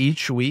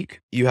each week,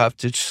 you have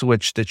to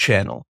switch the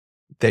channel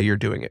that you're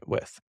doing it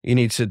with. You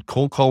need to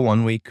cold call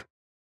one week,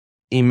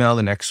 email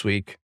the next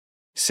week,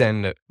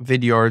 send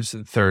vidyards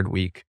the third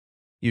week,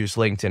 use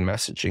LinkedIn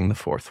messaging the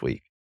fourth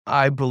week.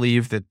 I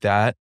believe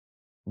that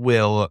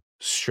will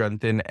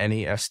strengthen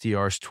any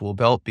SDR's tool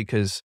belt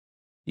because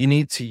you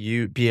need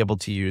to be able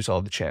to use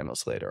all the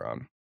channels later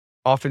on.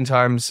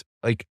 Oftentimes,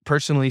 like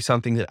personally,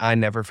 something that I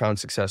never found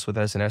success with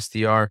as an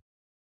SDR,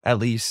 at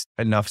least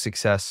enough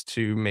success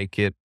to make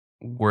it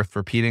worth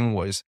repeating,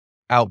 was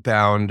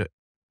outbound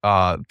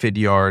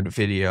Vidyard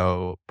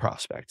video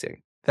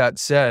prospecting. That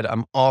said,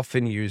 I'm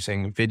often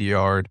using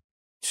Vidyard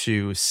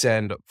to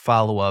send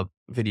follow-up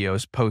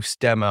videos post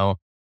demo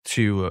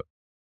to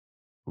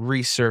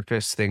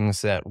resurface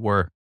things that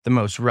were the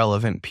most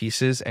relevant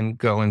pieces and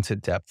go into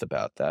depth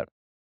about that.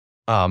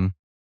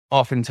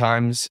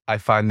 Oftentimes I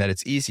find that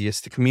it's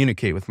easiest to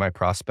communicate with my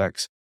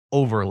prospects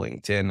over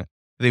LinkedIn.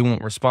 They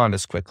won't respond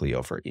as quickly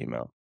over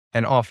email.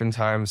 And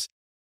oftentimes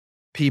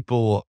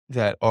people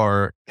that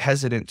are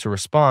hesitant to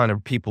respond, or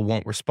people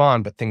won't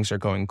respond, but things are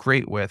going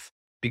great with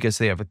because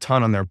they have a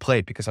ton on their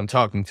plate, because I'm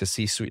talking to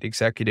C-suite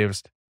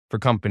executives for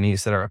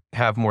companies that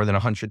have more than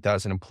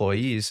 100,000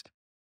 employees.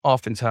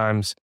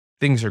 Oftentimes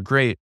things are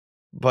great,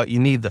 but you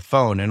need the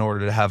phone in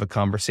order to have a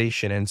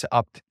conversation and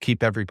to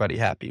keep everybody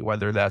happy,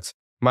 whether that's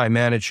my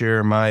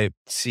manager, my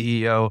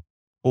CEO,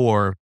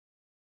 or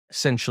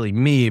essentially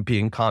me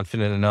being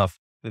confident enough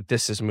that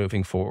this is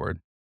moving forward.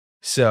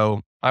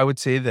 So I would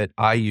say that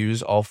I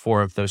use all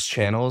four of those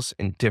channels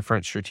in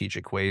different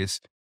strategic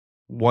ways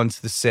once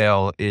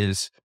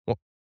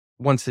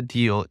once the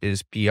deal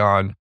is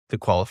beyond the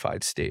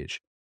qualified stage.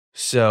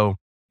 So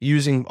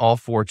using all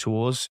four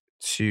tools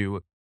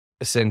to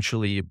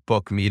essentially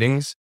book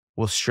meetings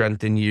will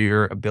strengthen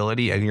your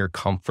ability and your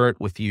comfort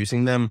with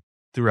using them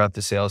throughout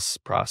the sales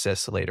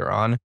process later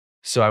on.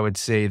 So I would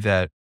say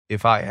that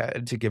if I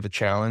had to give a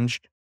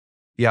challenge,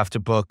 you have to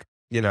book,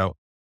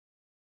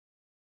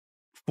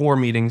 4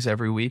 meetings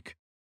every week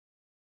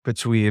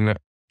between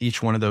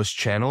each one of those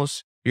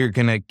channels. You're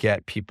going to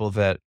get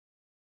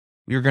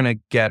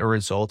a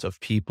result of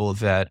people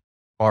that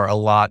are a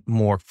lot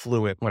more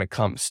fluent when it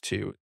comes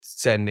to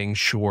sending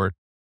short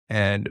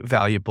and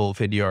valuable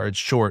vidyards,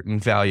 short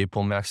and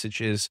valuable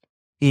messages,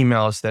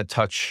 emails that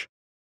touch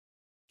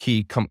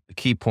key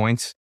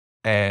points,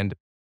 and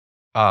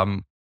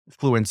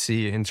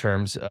fluency in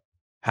terms of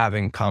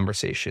having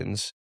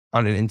conversations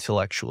on an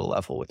intellectual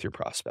level with your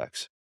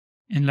prospects.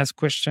 And last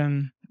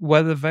question,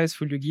 what advice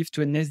would you give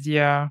to an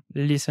SDR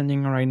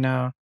listening right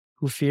now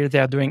who feel they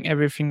are doing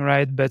everything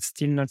right, but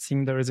still not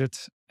seeing the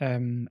results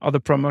or the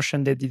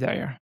promotion they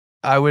desire?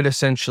 I would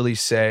essentially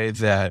say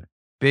that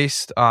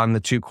based on the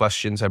 2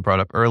 questions I brought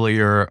up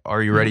earlier,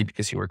 are you ready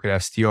because you work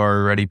at SDR,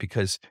 or ready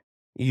because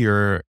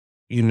you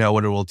know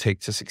what it will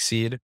take to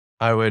succeed?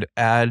 I would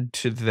add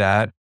to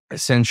that,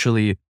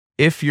 essentially,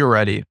 if you're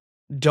ready,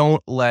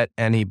 don't let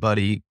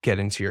anybody get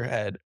into your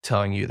head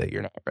telling you that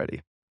you're not ready.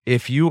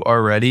 If you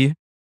are ready,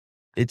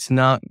 it's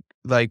not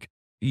like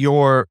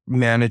your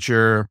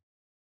manager,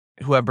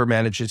 whoever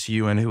manages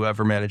you and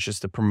whoever manages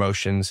the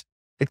promotions,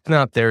 it's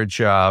not their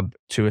job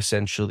to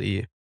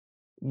essentially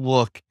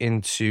look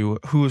into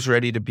who's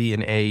ready to be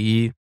an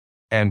AE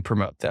and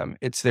promote them.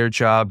 It's their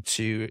job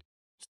to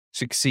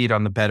succeed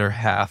on the better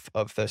half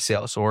of the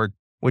sales org,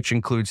 which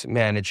includes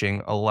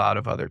managing a lot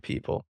of other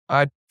people.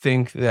 I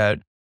think that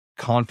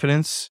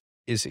confidence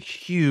is a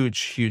huge,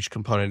 huge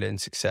component in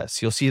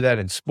success. You'll see that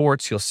in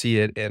sports. You'll see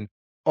it in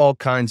all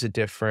kinds of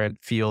different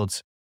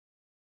fields.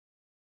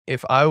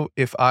 If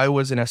I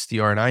was an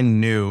SDR and I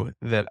knew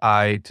that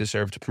I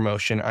deserved a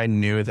promotion, I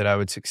knew that I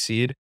would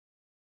succeed,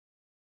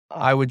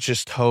 I would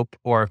just hope,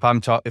 or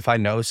if I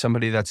know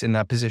somebody that's in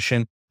that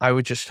position, I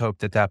would just hope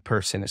that that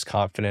person is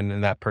confident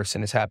and that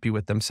person is happy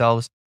with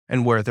themselves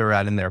and where they're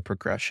at in their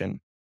progression.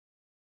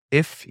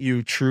 If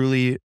you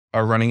truly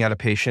are running out of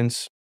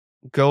patience,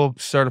 go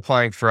start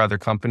applying for other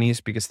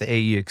companies, because the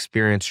AE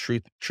experience,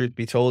 truth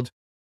be told,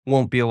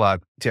 won't be a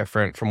lot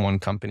different from one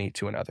company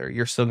to another.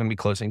 You're still going to be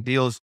closing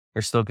deals.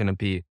 You're still going to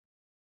be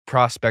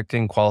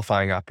prospecting,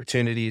 qualifying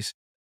opportunities.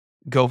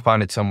 Go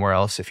find it somewhere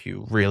else if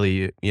you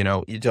really, you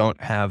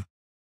don't have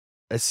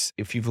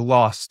if you've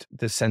lost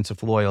the sense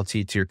of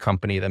loyalty to your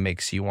company that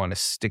makes you want to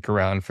stick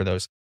around for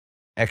those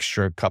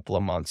extra couple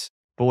of months.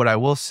 But what I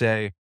will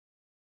say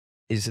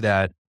is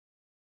that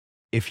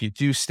if you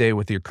do stay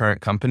with your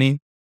current company,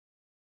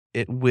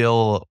 it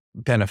will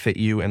benefit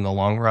you in the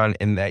long run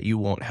in that you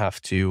won't have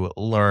to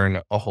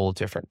learn a whole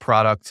different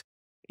product.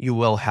 You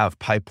will have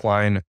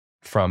pipeline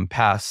from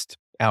past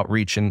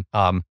outreach, and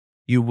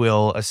you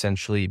will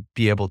essentially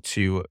be able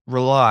to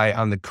rely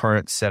on the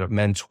current set of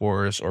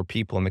mentors or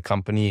people in the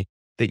company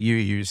that you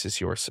use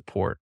as your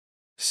support.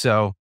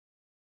 So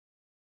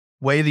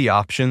weigh the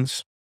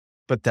options.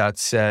 But that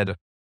said,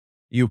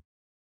 you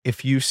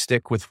if you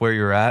stick with where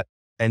you're at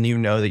and you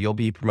know that you'll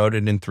be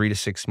promoted in 3 to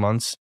 6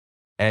 months,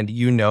 and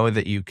you know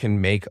that you can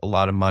make a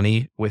lot of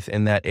money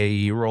within that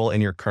AE role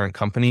in your current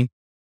company,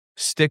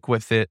 stick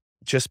with it.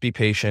 Just be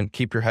patient,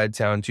 keep your head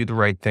down, do the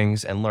right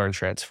things, and learn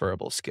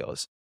transferable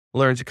skills.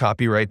 Learn to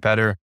copywrite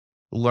better,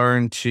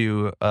 learn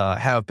to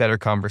have better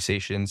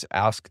conversations,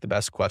 ask the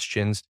best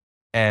questions,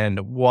 and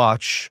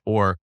watch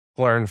or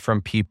learn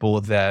from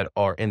people that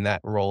are in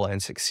that role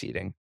and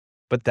succeeding.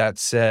 But that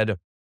said,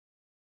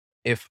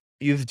 if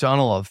you've done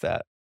all of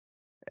that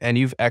and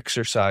you've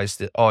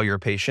exercised all your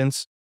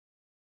patience,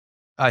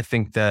 I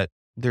think that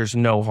there's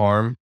no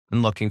harm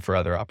in looking for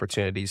other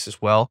opportunities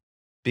as well,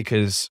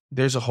 because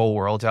there's a whole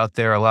world out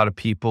there. A lot of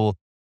people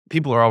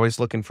are always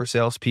looking for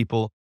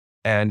salespeople.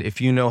 And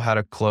if you know how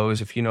to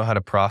close, if you know how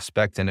to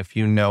prospect, and if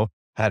you know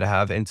how to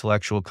have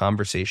intellectual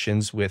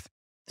conversations with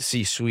the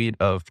C-suite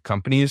of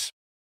companies,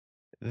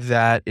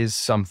 that is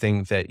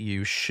something that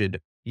you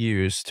should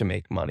use to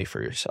make money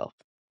for yourself.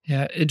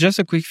 Yeah, just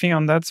a quick thing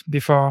on that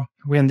before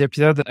we end the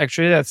episode.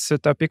 Actually, that's a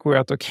topic we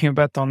are talking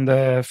about on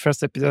the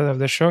first episode of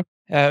the show.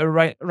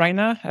 Right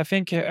now, I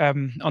think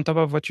on top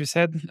of what you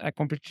said, I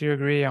completely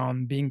agree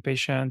on being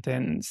patient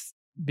and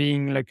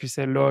being, like you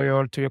said,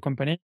 loyal to your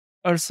company.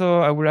 Also,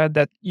 I would add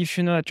that if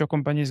you know that your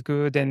company is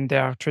good and they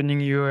are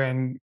training you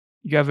and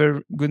you have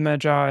a good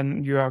manager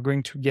and you are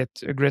going to get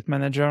a great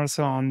manager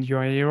also on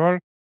your AE role,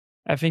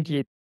 I think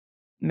it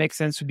makes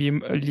sense to be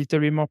a little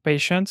bit more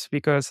patient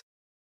because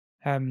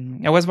I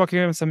was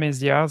working with some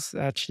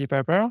SDRs at Chili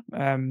Pepper.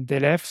 They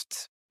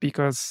left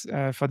because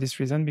for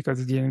this reason, because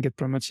they didn't get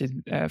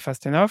promoted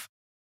fast enough,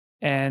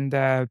 and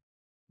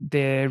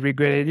they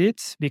regretted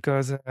it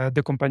because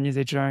the company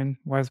they joined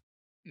was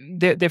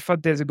they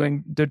thought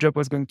the job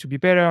was going to be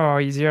better or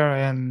easier,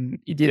 and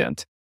it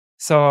didn't.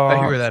 I So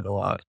hear that a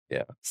lot.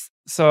 Yeah.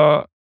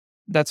 so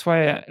that's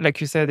why,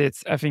 like you said,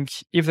 it's I think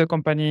if the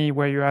company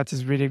where you're at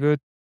is really good,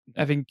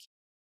 I think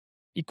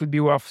it could be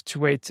worth to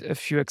wait a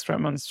few extra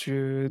months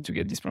to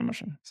get this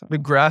promotion. So The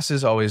grass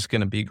is always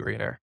going to be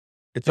greener.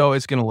 It's yeah,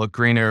 always going to look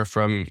greener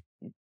from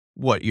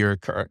what you're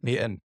currently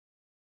in.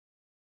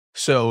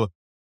 So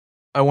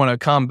I want to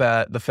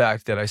combat the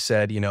fact that I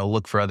said,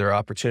 look for other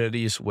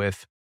opportunities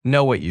with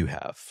know what you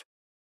have.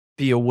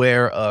 Be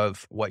aware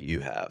of what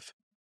you have.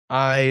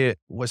 I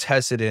was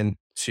hesitant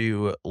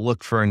to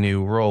look for a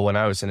new role when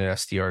I was in an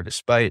SDR,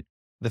 despite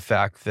the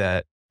fact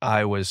that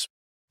I was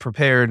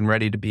prepared and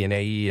ready to be an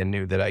AE and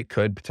knew that I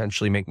could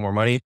potentially make more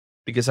money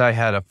because I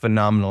had a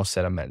phenomenal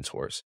set of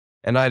mentors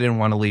and I didn't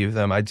want to leave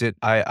them.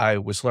 I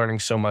was learning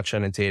so much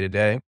on a day to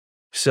day.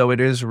 So it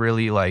is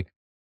really like,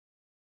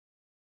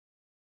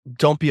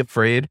 don't be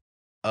afraid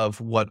of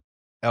what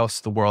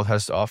else the world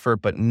has to offer,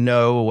 but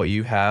know what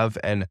you have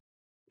and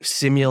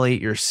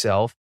simulate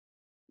yourself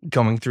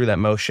going through that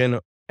motion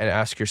and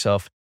ask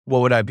yourself,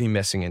 what would I be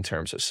missing in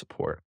terms of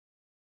support?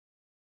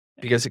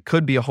 Because it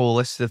could be a whole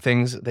list of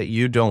things that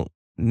you don't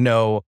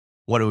know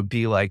what it would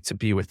be like to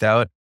be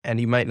without. And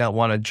you might not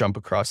want to jump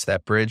across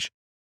that bridge,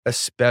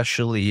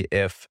 especially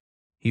if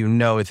you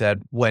know that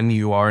when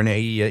you are an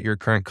AE at your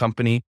current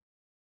company,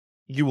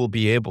 you will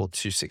be able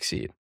to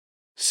succeed.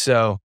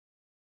 So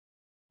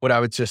what I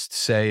would just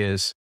say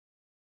is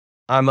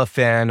I'm a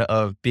fan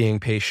of being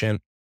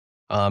patient,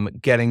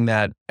 getting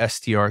that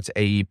SDR to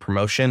AE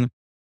promotion,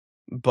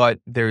 but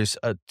there's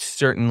a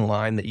certain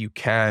line that you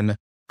can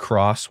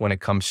cross when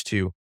it comes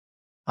to,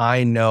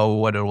 I know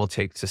what it will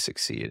take to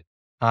succeed.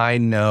 I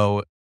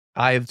know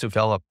I've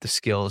developed the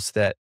skills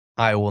that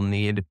I will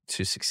need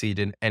to succeed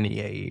in any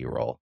AE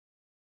role.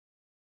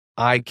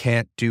 I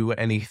can't do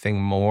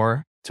anything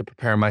more to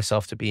prepare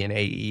myself to be an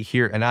AE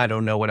here, and I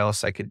don't know what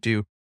else I could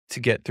do to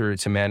get through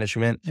to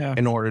management yeah,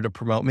 in order to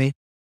promote me.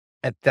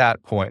 At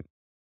that point,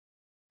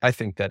 I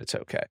think that it's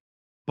okay,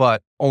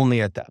 but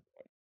only at that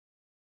point.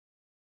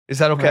 Is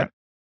that okay? right.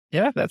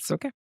 Yeah, that's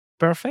okay.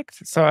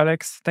 Perfect. So,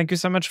 Alex, thank you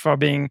so much for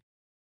being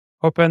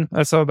open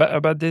also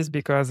about this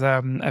because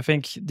I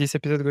think this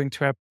episode is going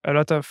to help a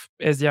lot of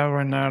SDR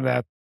right now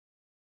that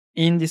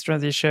in this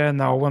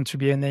transition or want to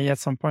be an AE at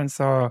some point.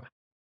 So,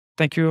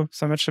 thank you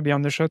so much to be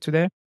on the show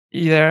today.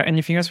 Is there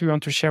anything else we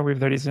want to share with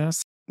the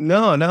listeners?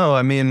 No.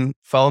 I mean,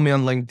 follow me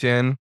on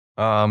LinkedIn.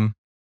 I'm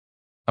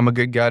I'm a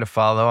good guy to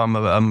follow. I'm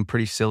a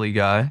pretty silly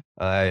guy.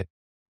 I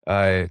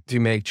do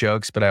make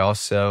jokes, but I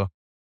also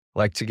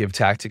like to give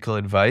tactical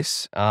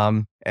advice.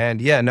 And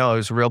yeah, no, it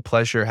was a real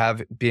pleasure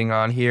being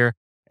on here.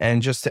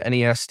 And just to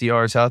any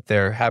SDRs out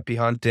there, happy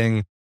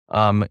hunting.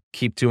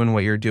 Keep doing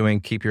what you're doing.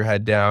 Keep your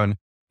head down,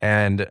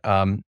 and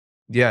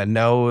yeah,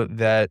 know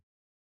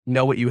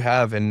what you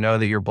have and know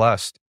that you're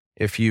blessed.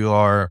 If you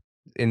are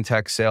in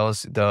tech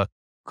sales, the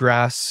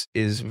grass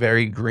is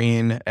very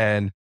green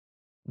and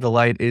the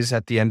light is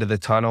at the end of the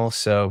tunnel.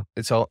 So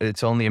it's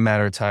only a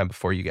matter of time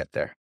before you get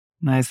there.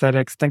 Nice,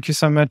 Alex. Thank you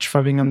so much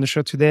for being on the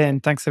show today.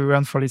 And thanks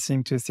everyone for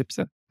listening to this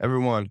episode.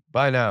 Everyone,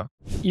 bye now.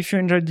 If you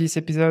enjoyed this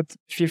episode,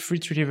 feel free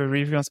to leave a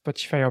review on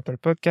Spotify or Apple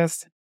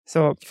Podcasts.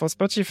 So for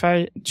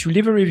Spotify, to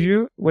leave a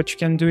review, what you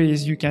can do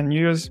is you can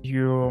use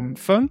your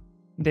phone,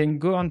 then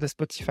go on the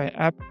Spotify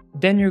app,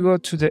 then you go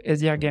to the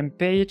SDR game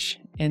page,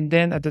 and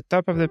then at the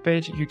top of the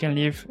page, you can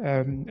leave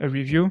a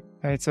review.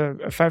 It's a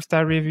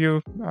 5-star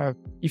review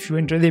if you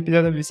enjoyed the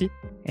episode, obviously.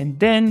 And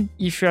then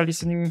if you are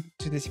listening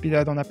to this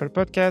episode on Apple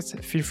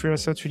Podcasts, feel free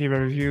also to leave a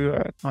review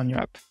on your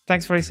app.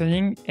 Thanks for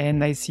listening,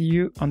 and I see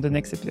you on the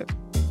next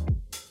episode.